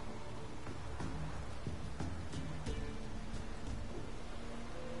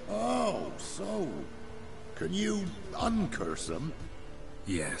 Oh, so... Can you uncurse them?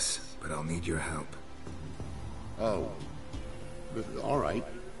 Yes, but I'll need your help. Oh. All right.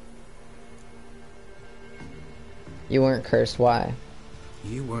 You weren't cursed, why?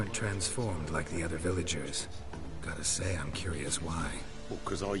 You weren't transformed like the other villagers. Gotta say, I'm curious why. Well,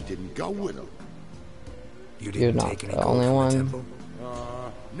 'cause I didn't go with them. You didn't You're take not any the gold only from one. the temple?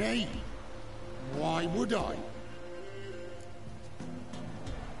 Nay. Why would I?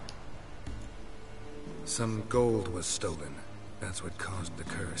 Some gold was stolen. That's what caused the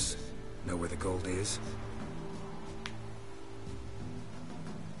curse. Know where the gold is?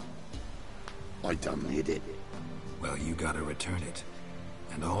 I done hid it. Well, you gotta return it.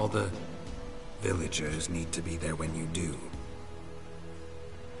 And all the villagers need to be there when you do.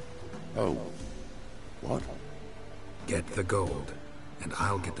 Oh. What? Get the gold, and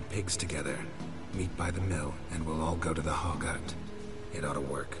I'll get the pigs together. Meet by the mill, and we'll all go to the hog hut. It ought to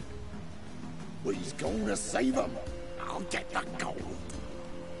work. Well, he's going to save them. I'll get the gold.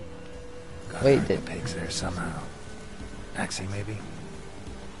 Gotta Wait, herd the pigs there somehow. Axie, maybe?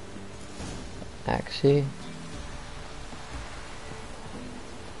 Actually,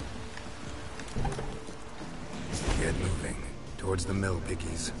 Get moving. Towards the mill,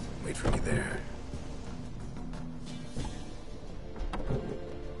 piggies. Wait for me there.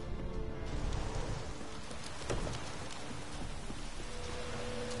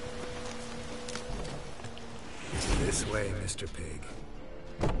 This way, Mr. Pig.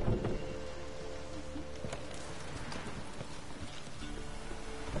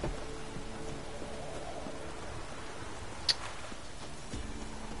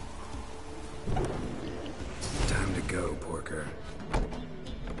 Time to go, Porker.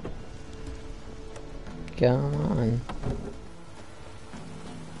 go on.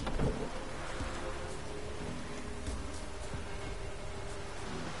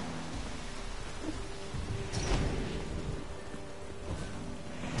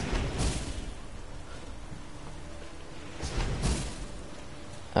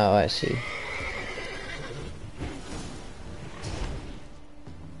 Oh, I see.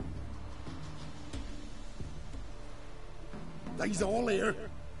 They's all here,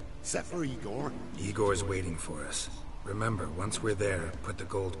 except for Igor. Igor's waiting for us. Remember, once we're there, put the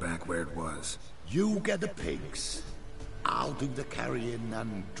gold back where it was. You get the pigs. I'll do the carrying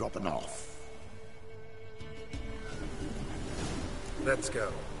and dropping off. Let's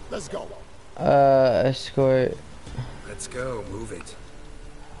go. Let's go. Escort. Let's go. Move it.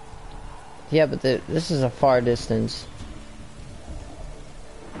 Yeah, but this is a far distance.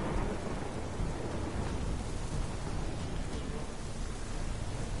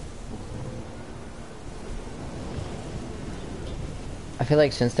 I feel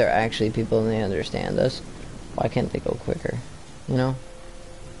like since they're actually people and they understand us, why can't they go quicker? You know?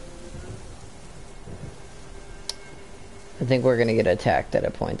 I think we're gonna get attacked at a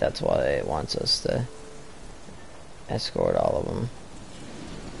point. That's why it wants us to escort all of them.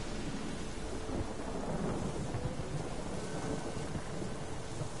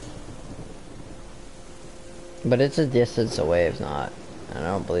 But it's a distance away if not. I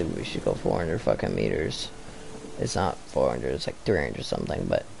don't believe we should go 400 fucking meters. It's not 400, it's like 300 something,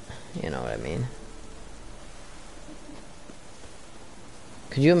 but you know what I mean.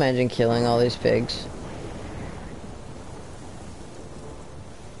 Could you imagine killing all these pigs?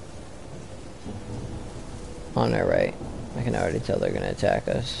 On their right. I can already tell they're gonna attack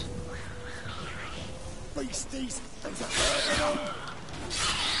us. Beasties! There's a herd of them!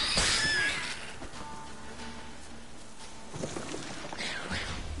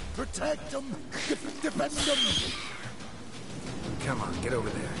 Protect them! Defend them! Come on, get over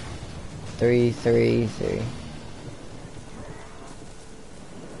there. 3, 3, 3.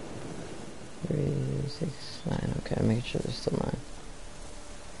 3, 6, 9. Okay, make sure there's still 9.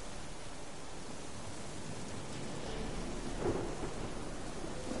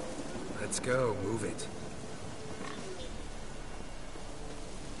 Let's go, move it.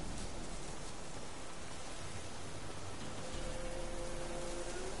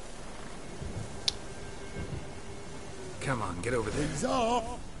 Come on, get over there. He's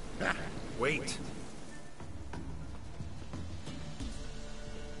off! Wait.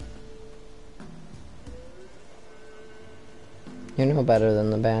 You're no better than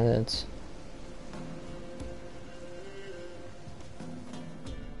the bandits.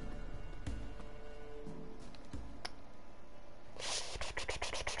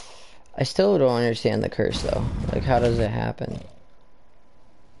 I still don't understand the curse though. Like, how does it happen?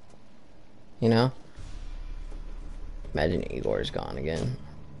 You know? Imagine Igor's gone again.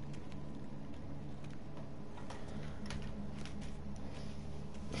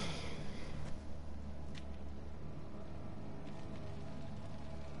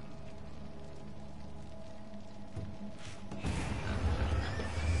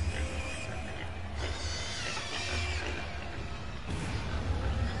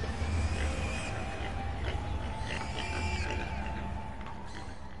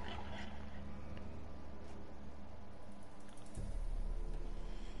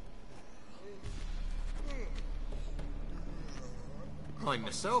 I'm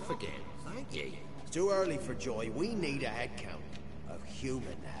myself again. Thank you. It's too early for joy. We need a head count of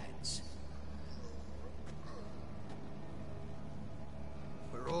human heads.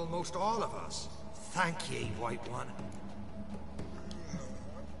 We're almost all of us. Thank ye, White One.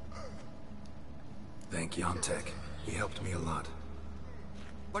 Thank Yontek. He helped me a lot.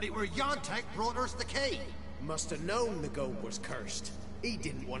 But it were Yontek brought us the key. Must have known the goat was cursed. He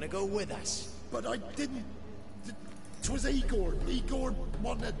didn't want to go with us. But I didn't... 'Twas Igor. Igor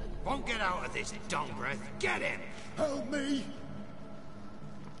wanted... Won't get out of this, dung breath. Get him! Help me!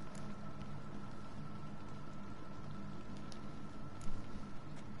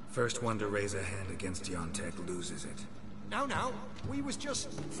 First one to raise a hand against Yontek loses it. No. We was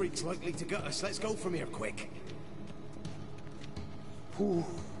just... Freaks likely to gut us. Let's go from here quick. Ooh,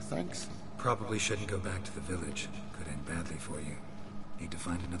 thanks. Probably shouldn't go back to the village. Could end badly for you. Need to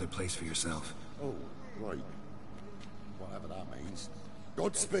find another place for yourself. Oh, right. Whatever that means.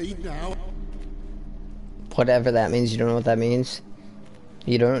 Godspeed now. Whatever that means, you don't know what that means?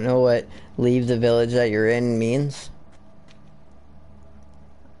 You don't know what leave the village that you're in means?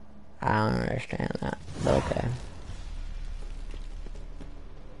 I don't understand that, but okay.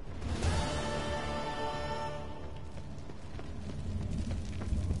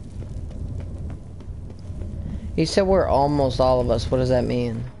 He said we're almost all of us. What does that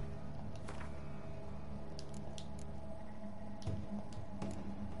mean?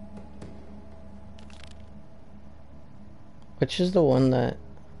 Which is the one that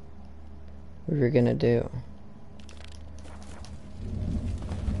we were gonna do?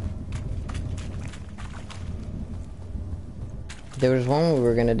 There was one we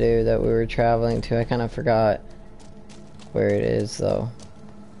were gonna do that we were traveling to. I kind of forgot where it is though.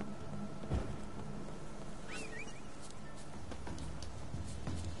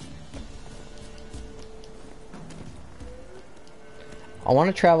 I want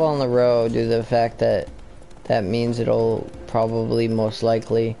to travel on the road due to the fact that that means it'll probably most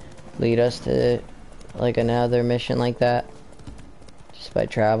likely lead us to like another mission like that just by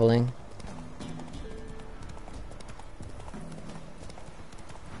traveling.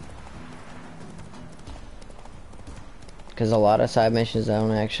 Because a lot of side missions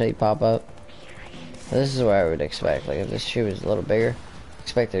don't actually pop up. This is what I would expect. Like if this tree was a little bigger,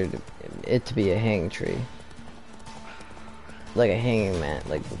 expect it to be a hanging tree. Like a hanging mat,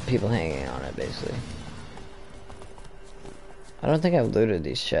 like people hanging on it basically. I don't think I've looted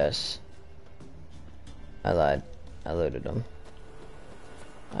these chests. I lied. I looted them.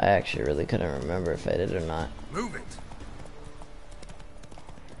 I actually really couldn't remember if I did or not. Move it.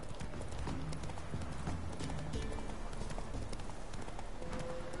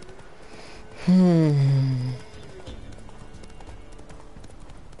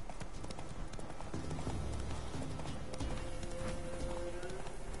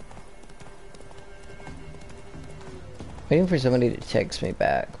 Waiting for somebody to text me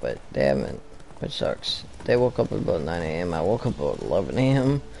back, but they haven't, which sucks. They woke up at about 9 a.m. I woke up at 11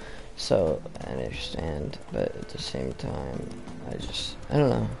 a.m. So I understand, but at the same time, I don't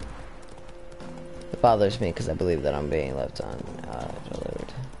know. It bothers me because I believe that I'm being left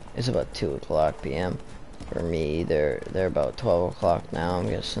undelivered. It's about 2 o'clock p.m. for me. They're about 12 o'clock now, I'm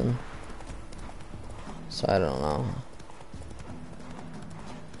guessing. So I don't know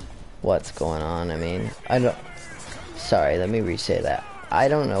what's going on. I mean, sorry, let me re-say that. I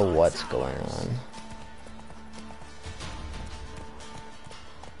don't know what's going on.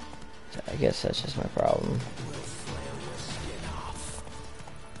 I guess that's just my problem.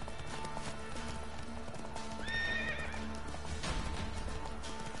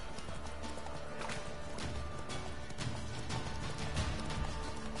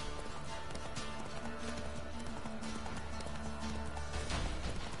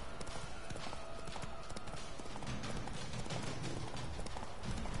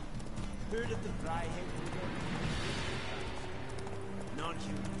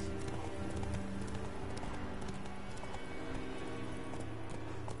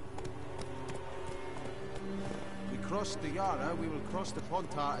 Cross the Yara, we will cross the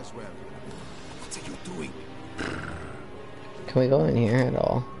Pontar as well. What are you doing? Can we go in here at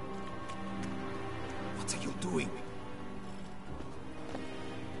all? What are you doing?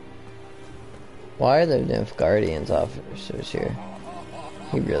 Why are the Nymph Guardians officers here?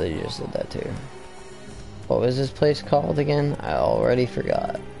 He really just did that too. What was this place called again? I already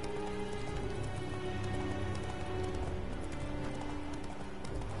forgot.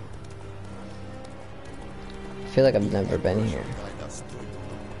 I feel like I've never been here.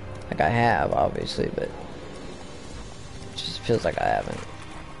 Like I have, obviously, but it just feels like I haven't.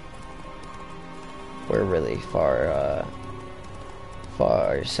 We're really far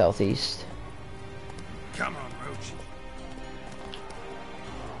southeast. Come on, Roach.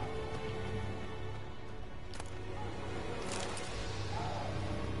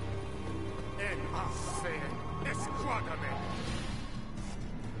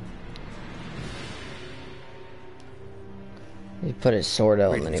 He put his sword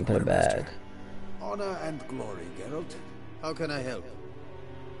out and then he put it back. Honor and glory, Geralt. How can I help?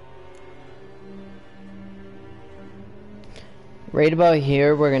 Right about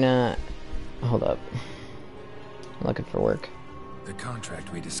here, we're gonna... Hold up. I'm looking for work. The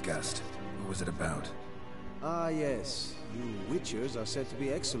contract we discussed. What was it about? Ah, yes. You Witchers are said to be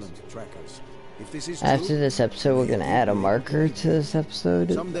excellent trackers. If this is After true, this episode, we're gonna add a marker to this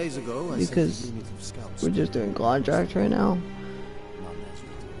episode. Some days ago, because we're just doing contracts right now.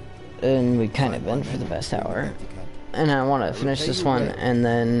 And we kind of been for the past hour. And I want to finish this one, and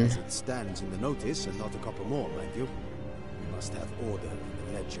then... It stands in the notice, and not a couple more, mind you. We must have order in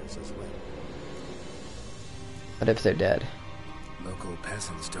the ledgers as well. What if they're dead? Local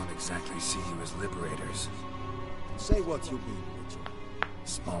peasants don't exactly see you as liberators. Say what you mean, Richard.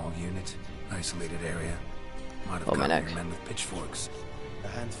 Small unit, isolated area. Might have Oh, my got neck. your men with pitchforks. A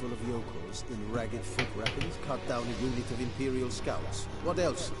handful of yokels in ragged foot wrappings cut down a unit of Imperial scouts. What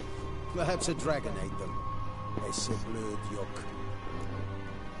else? Perhaps a dragon ate them. A bleu yoke.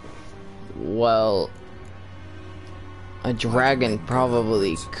 Well... A dragon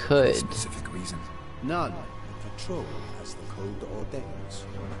probably could. Specific reason. None. The patrol as the code ordains.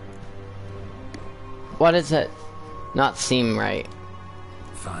 Why does that not seem right?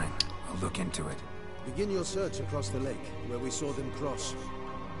 Fine, I'll look into it. Begin your search across the lake, where we saw them cross.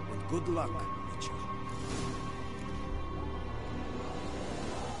 And good luck, Richard.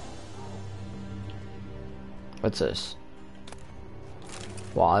 What's this?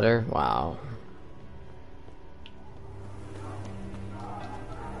 Water? Wow.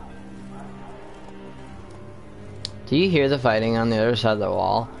 Do you hear the fighting on the other side of the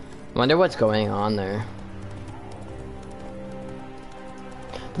wall? I wonder what's going on there.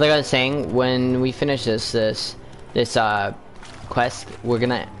 But like I was saying, when we finish this quest, we're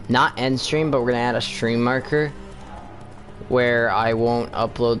gonna not end stream, but we're gonna add a stream marker where I won't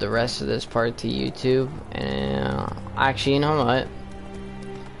upload the rest of this part to YouTube. And actually, you know what?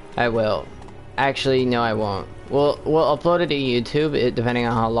 I will. Actually, no, I won't. We'll upload it to YouTube, depending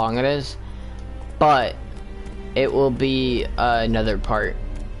on how long it is. But it will be another part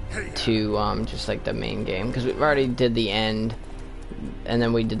to just like the main game, because we already did the end, and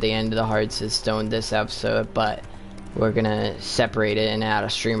then we did the end of the Hard System this episode, but we're gonna separate it and add a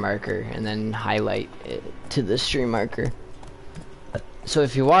stream marker and then highlight it to the stream marker. So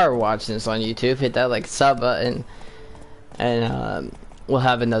if you are watching this on YouTube, hit that like sub button, and we'll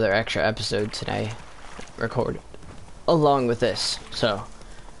have another extra episode today recorded along with this, so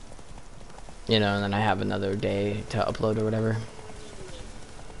you know, and then I have another day to upload or whatever.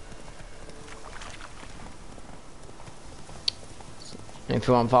 And if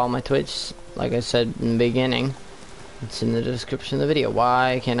you want to follow my Twitch, like I said in the beginning, it's in the description of the video.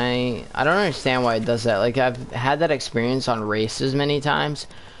 Why can I don't understand why it does that. Like, I've had that experience on races many times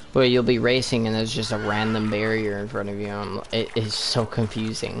where you'll be racing and there's just a random barrier in front of you. It is so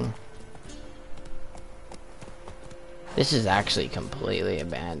confusing. This is actually completely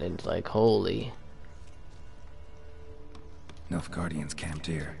abandoned. Like, holy. Nilfgaardians camped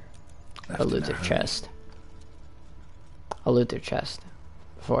here. I'll loot their chest. I'll loot their chest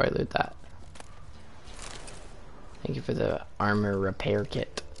before I loot that. Thank you for the armor repair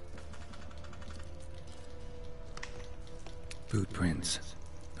kit. Footprints,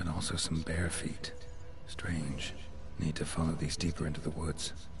 but also some bare feet. Strange. Need to follow these deeper into the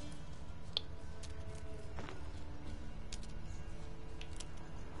woods.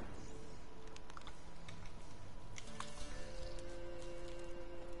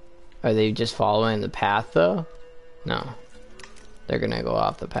 Are they just following the path though? No. They're gonna go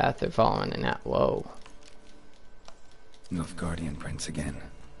off the path they're following and that. Whoa. Nilfgaardian prince again.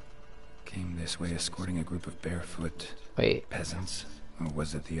 Came this way escorting a group of barefoot peasants, or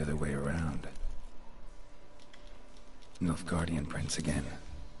was it the other way around? Nilfgaardian prince again.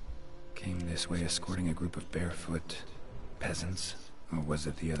 Came this way escorting a group of barefoot peasants, or was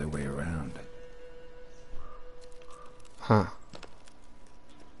it the other way around? Huh.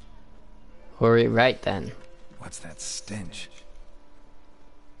 Were we right then? What's that stench?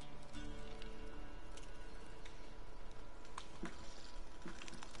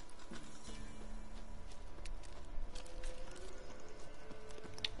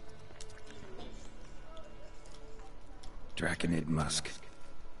 Draconid musk.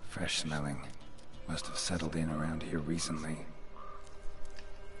 Fresh smelling. Must have settled in around here recently.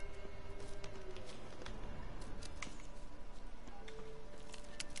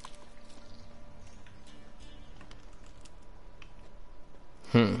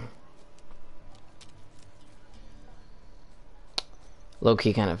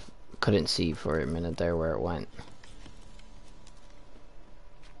 Loki kind of couldn't see for a minute there where it went.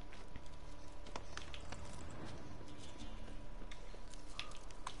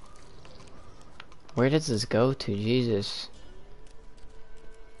 Where does this go to? Jesus.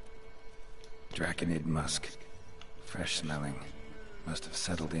 Draconid musk. Fresh smelling. Must have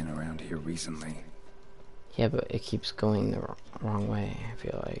settled in around here recently. Yeah, but it keeps going the wrong way, I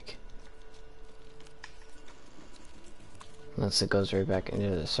feel like. Unless it goes right back into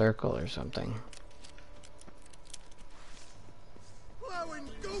the circle or something.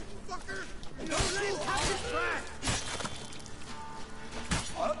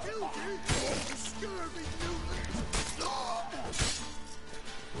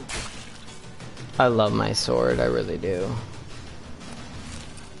 I love my sword, I really do.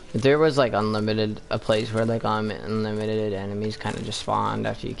 If there was like a place where like unlimited enemies kind of just spawned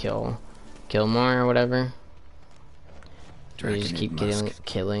after you kill more or whatever. You just keep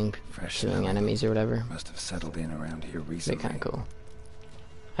killing enemies or whatever. Must have settled in around here recently. They're kind of cool.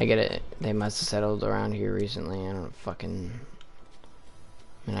 I get it. They must have settled around here recently. I don't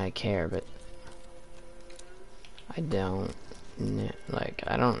I care, but I don't like.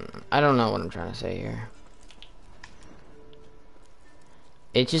 I don't know what I'm trying to say here.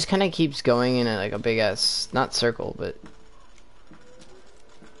 It just kind of keeps going in like a big ass, not circle, but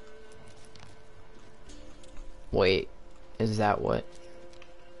wait. Is that what?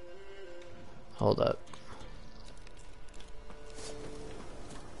 Hold up.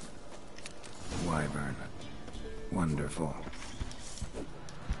 Wyvern. Wonderful.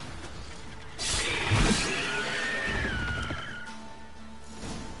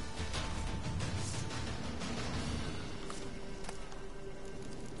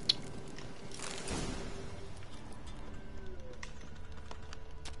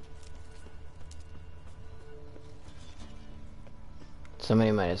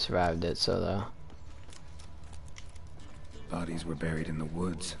 Somebody might have survived it, so though. Bodies were buried in the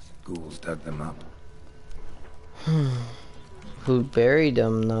woods. Ghouls dug them up. Who buried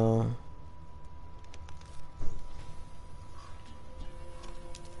them, though?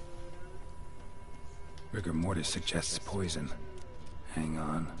 Rigor mortis suggests poison. Hang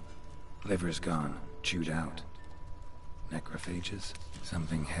on. Liver's gone. Chewed out. Necrophages?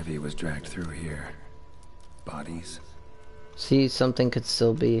 Something heavy was dragged through here. Bodies? See, something could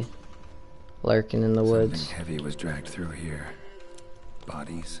still be lurking in the woods. Something heavy was dragged through here.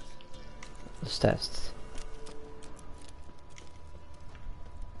 Bodies? Let's test.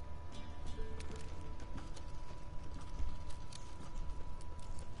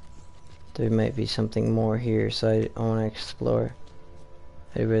 There might be something more here, so I want to explore.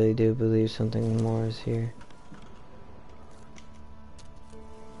 I really do believe something more is here.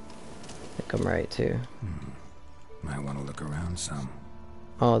 I think I'm right too. Might want to look around some.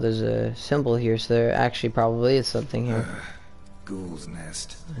 Oh, there's a symbol here, so there actually probably is something here. Ghoul's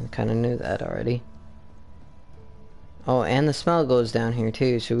nest. I kind of knew that already. Oh, and the smell goes down here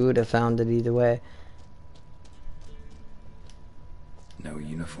too, so we would have found it either way. No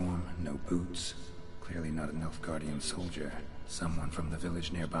uniform, no boots. Clearly not a Nilfgaardian soldier. Someone from the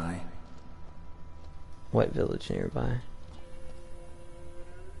village nearby. What village nearby?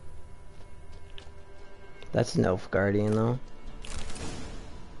 That's Nilfgaardian though.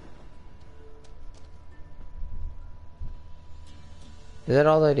 Is that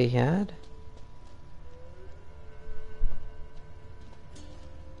all that he had?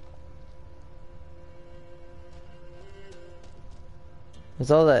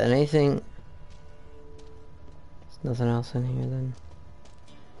 Is all that anything? There's nothing else in here then.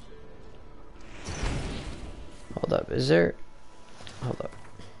 Hold up, is there? Hold up.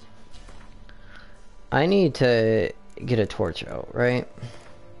 I need to get a torch out, right?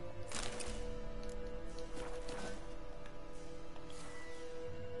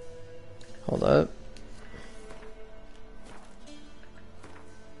 Hold up.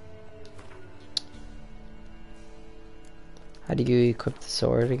 How do you equip the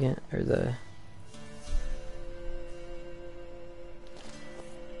sword again? Or the...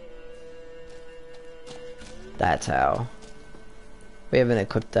 That's how. We haven't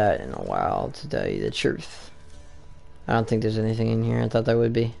equipped that in a while, to tell you the truth. I don't think there's anything in here. I thought there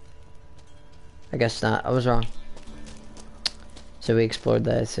would be. I guess not. I was wrong. So we explored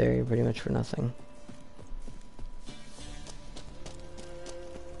this area pretty much for nothing.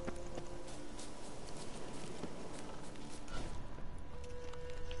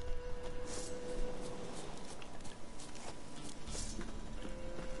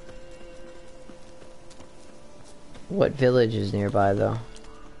 What village is nearby though?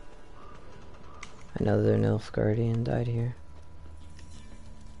 Another Nilfgaardian died here.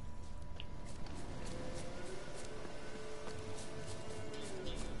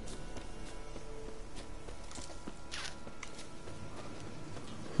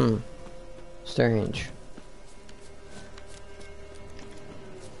 Strange.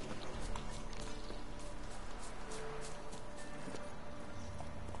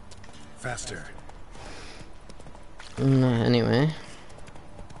 Faster. Anyway.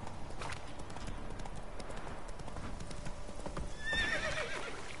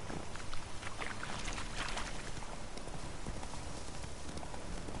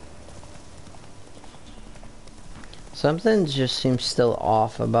 Something just seems still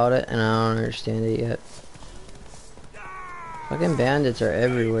off about it, and I don't understand it yet. Fucking bandits are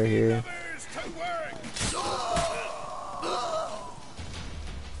everywhere here.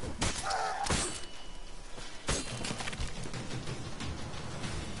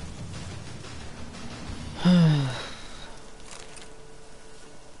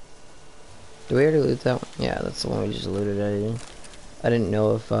 Do we already loot that one? Yeah, that's the one we just looted. I didn't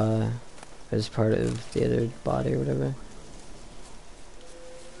know if it was part of the other body or whatever.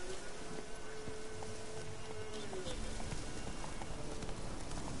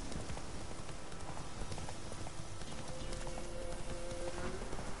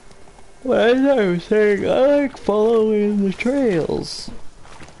 What I was saying, I like following the trails.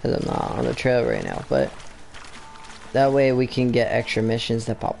 Because I'm not on the trail right now, but that way we can get extra missions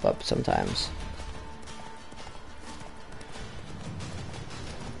that pop up sometimes.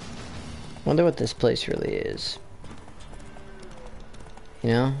 Wonder what this place really is. You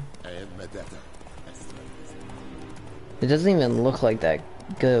know? It doesn't even look like that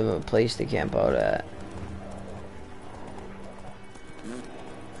good of a place to camp out at.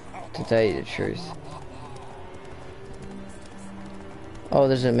 To tell you the truth. Oh,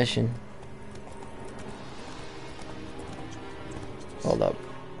 there's a mission. Hold up.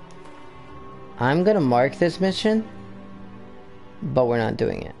 I'm gonna mark this mission, but we're not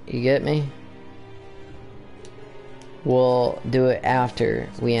doing it. You get me? We'll do it after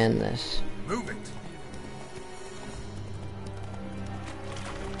we end this. Move it.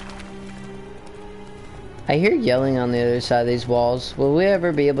 I hear yelling on the other side of these walls. Will we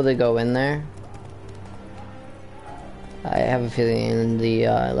ever be able to go in there? I have a feeling in the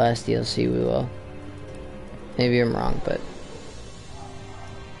last DLC we will. Maybe I'm wrong, but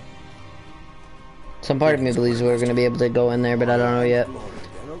some part of me believes we're gonna be able to go in there, but I don't know yet.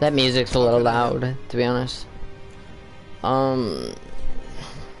 That music's a little loud, to be honest. Found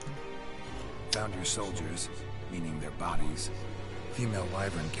your soldiers, meaning their bodies. Female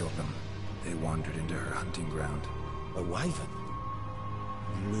wyvern killed them. They wandered into her hunting ground. A wyvern?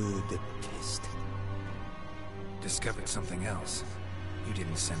 Blood pissed. Discovered something else. You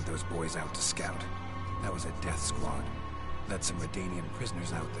didn't send those boys out to scout. That was a death squad. Led some Redanian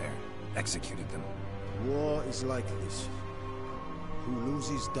prisoners out there. Executed them. War is like this. Who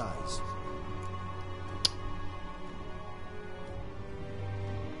loses dies.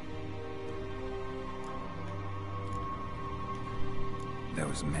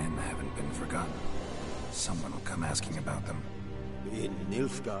 Those men haven't been forgotten. Someone will come asking about them. In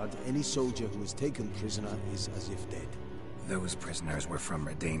Nilfgaard, any soldier who is taken prisoner is as if dead. Those prisoners were from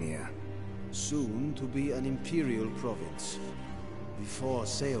Redania. Soon to be an imperial province. Before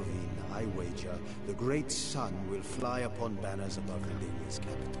Seovin, I wager, the great sun will fly upon banners above Redania's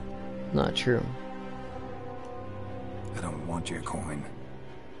capital. Not true. I don't want your coin.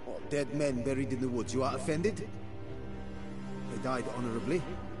 Oh, dead men buried in the woods. You are offended? They died honorably.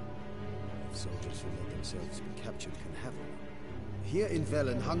 If soldiers who let themselves be captured can have them. Here in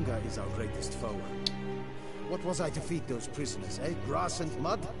Velen, hunger is our greatest foe. What was I to feed those prisoners, eh? Grass and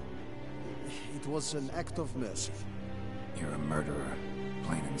mud? It was an act of mercy. You're a murderer,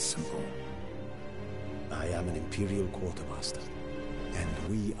 plain and simple. I am an Imperial quartermaster. And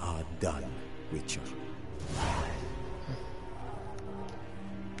we are done, Witcher.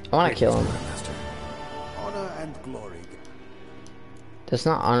 I want to kill him. Honor and glory. That's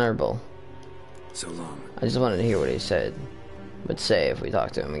not honorable. So long. I just wanted to hear what he said. Would say if we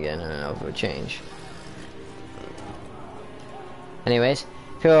talk to him again. I don't know if it would change. Anyways,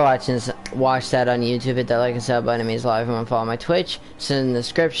 if you're watching this, watch that on YouTube. Hit that like and sub button. It means live. And follow my Twitch. It's in the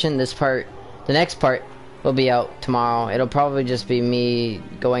description. This part, the next part, will be out tomorrow. It'll probably just be me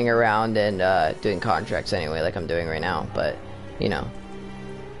going around and doing contracts anyway, like I'm doing right now. But you know,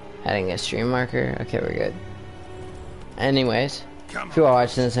 adding a stream marker. Okay, we're good. Anyways. If you are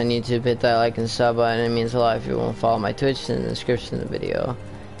watching this on YouTube, hit that like and sub button. It means a lot. If you want to follow my Twitch, it's in the description of the video.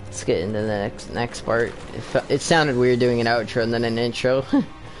 Let's get into the next part. It sounded weird doing an outro and then an intro.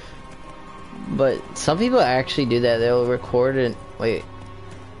 But some people actually do that. They'll record and... Wait.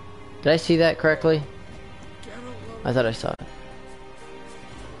 Did I see that correctly? I thought I saw it.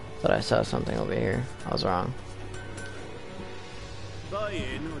 Thought I saw something over here. I was wrong. Buy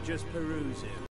in or just peruse it?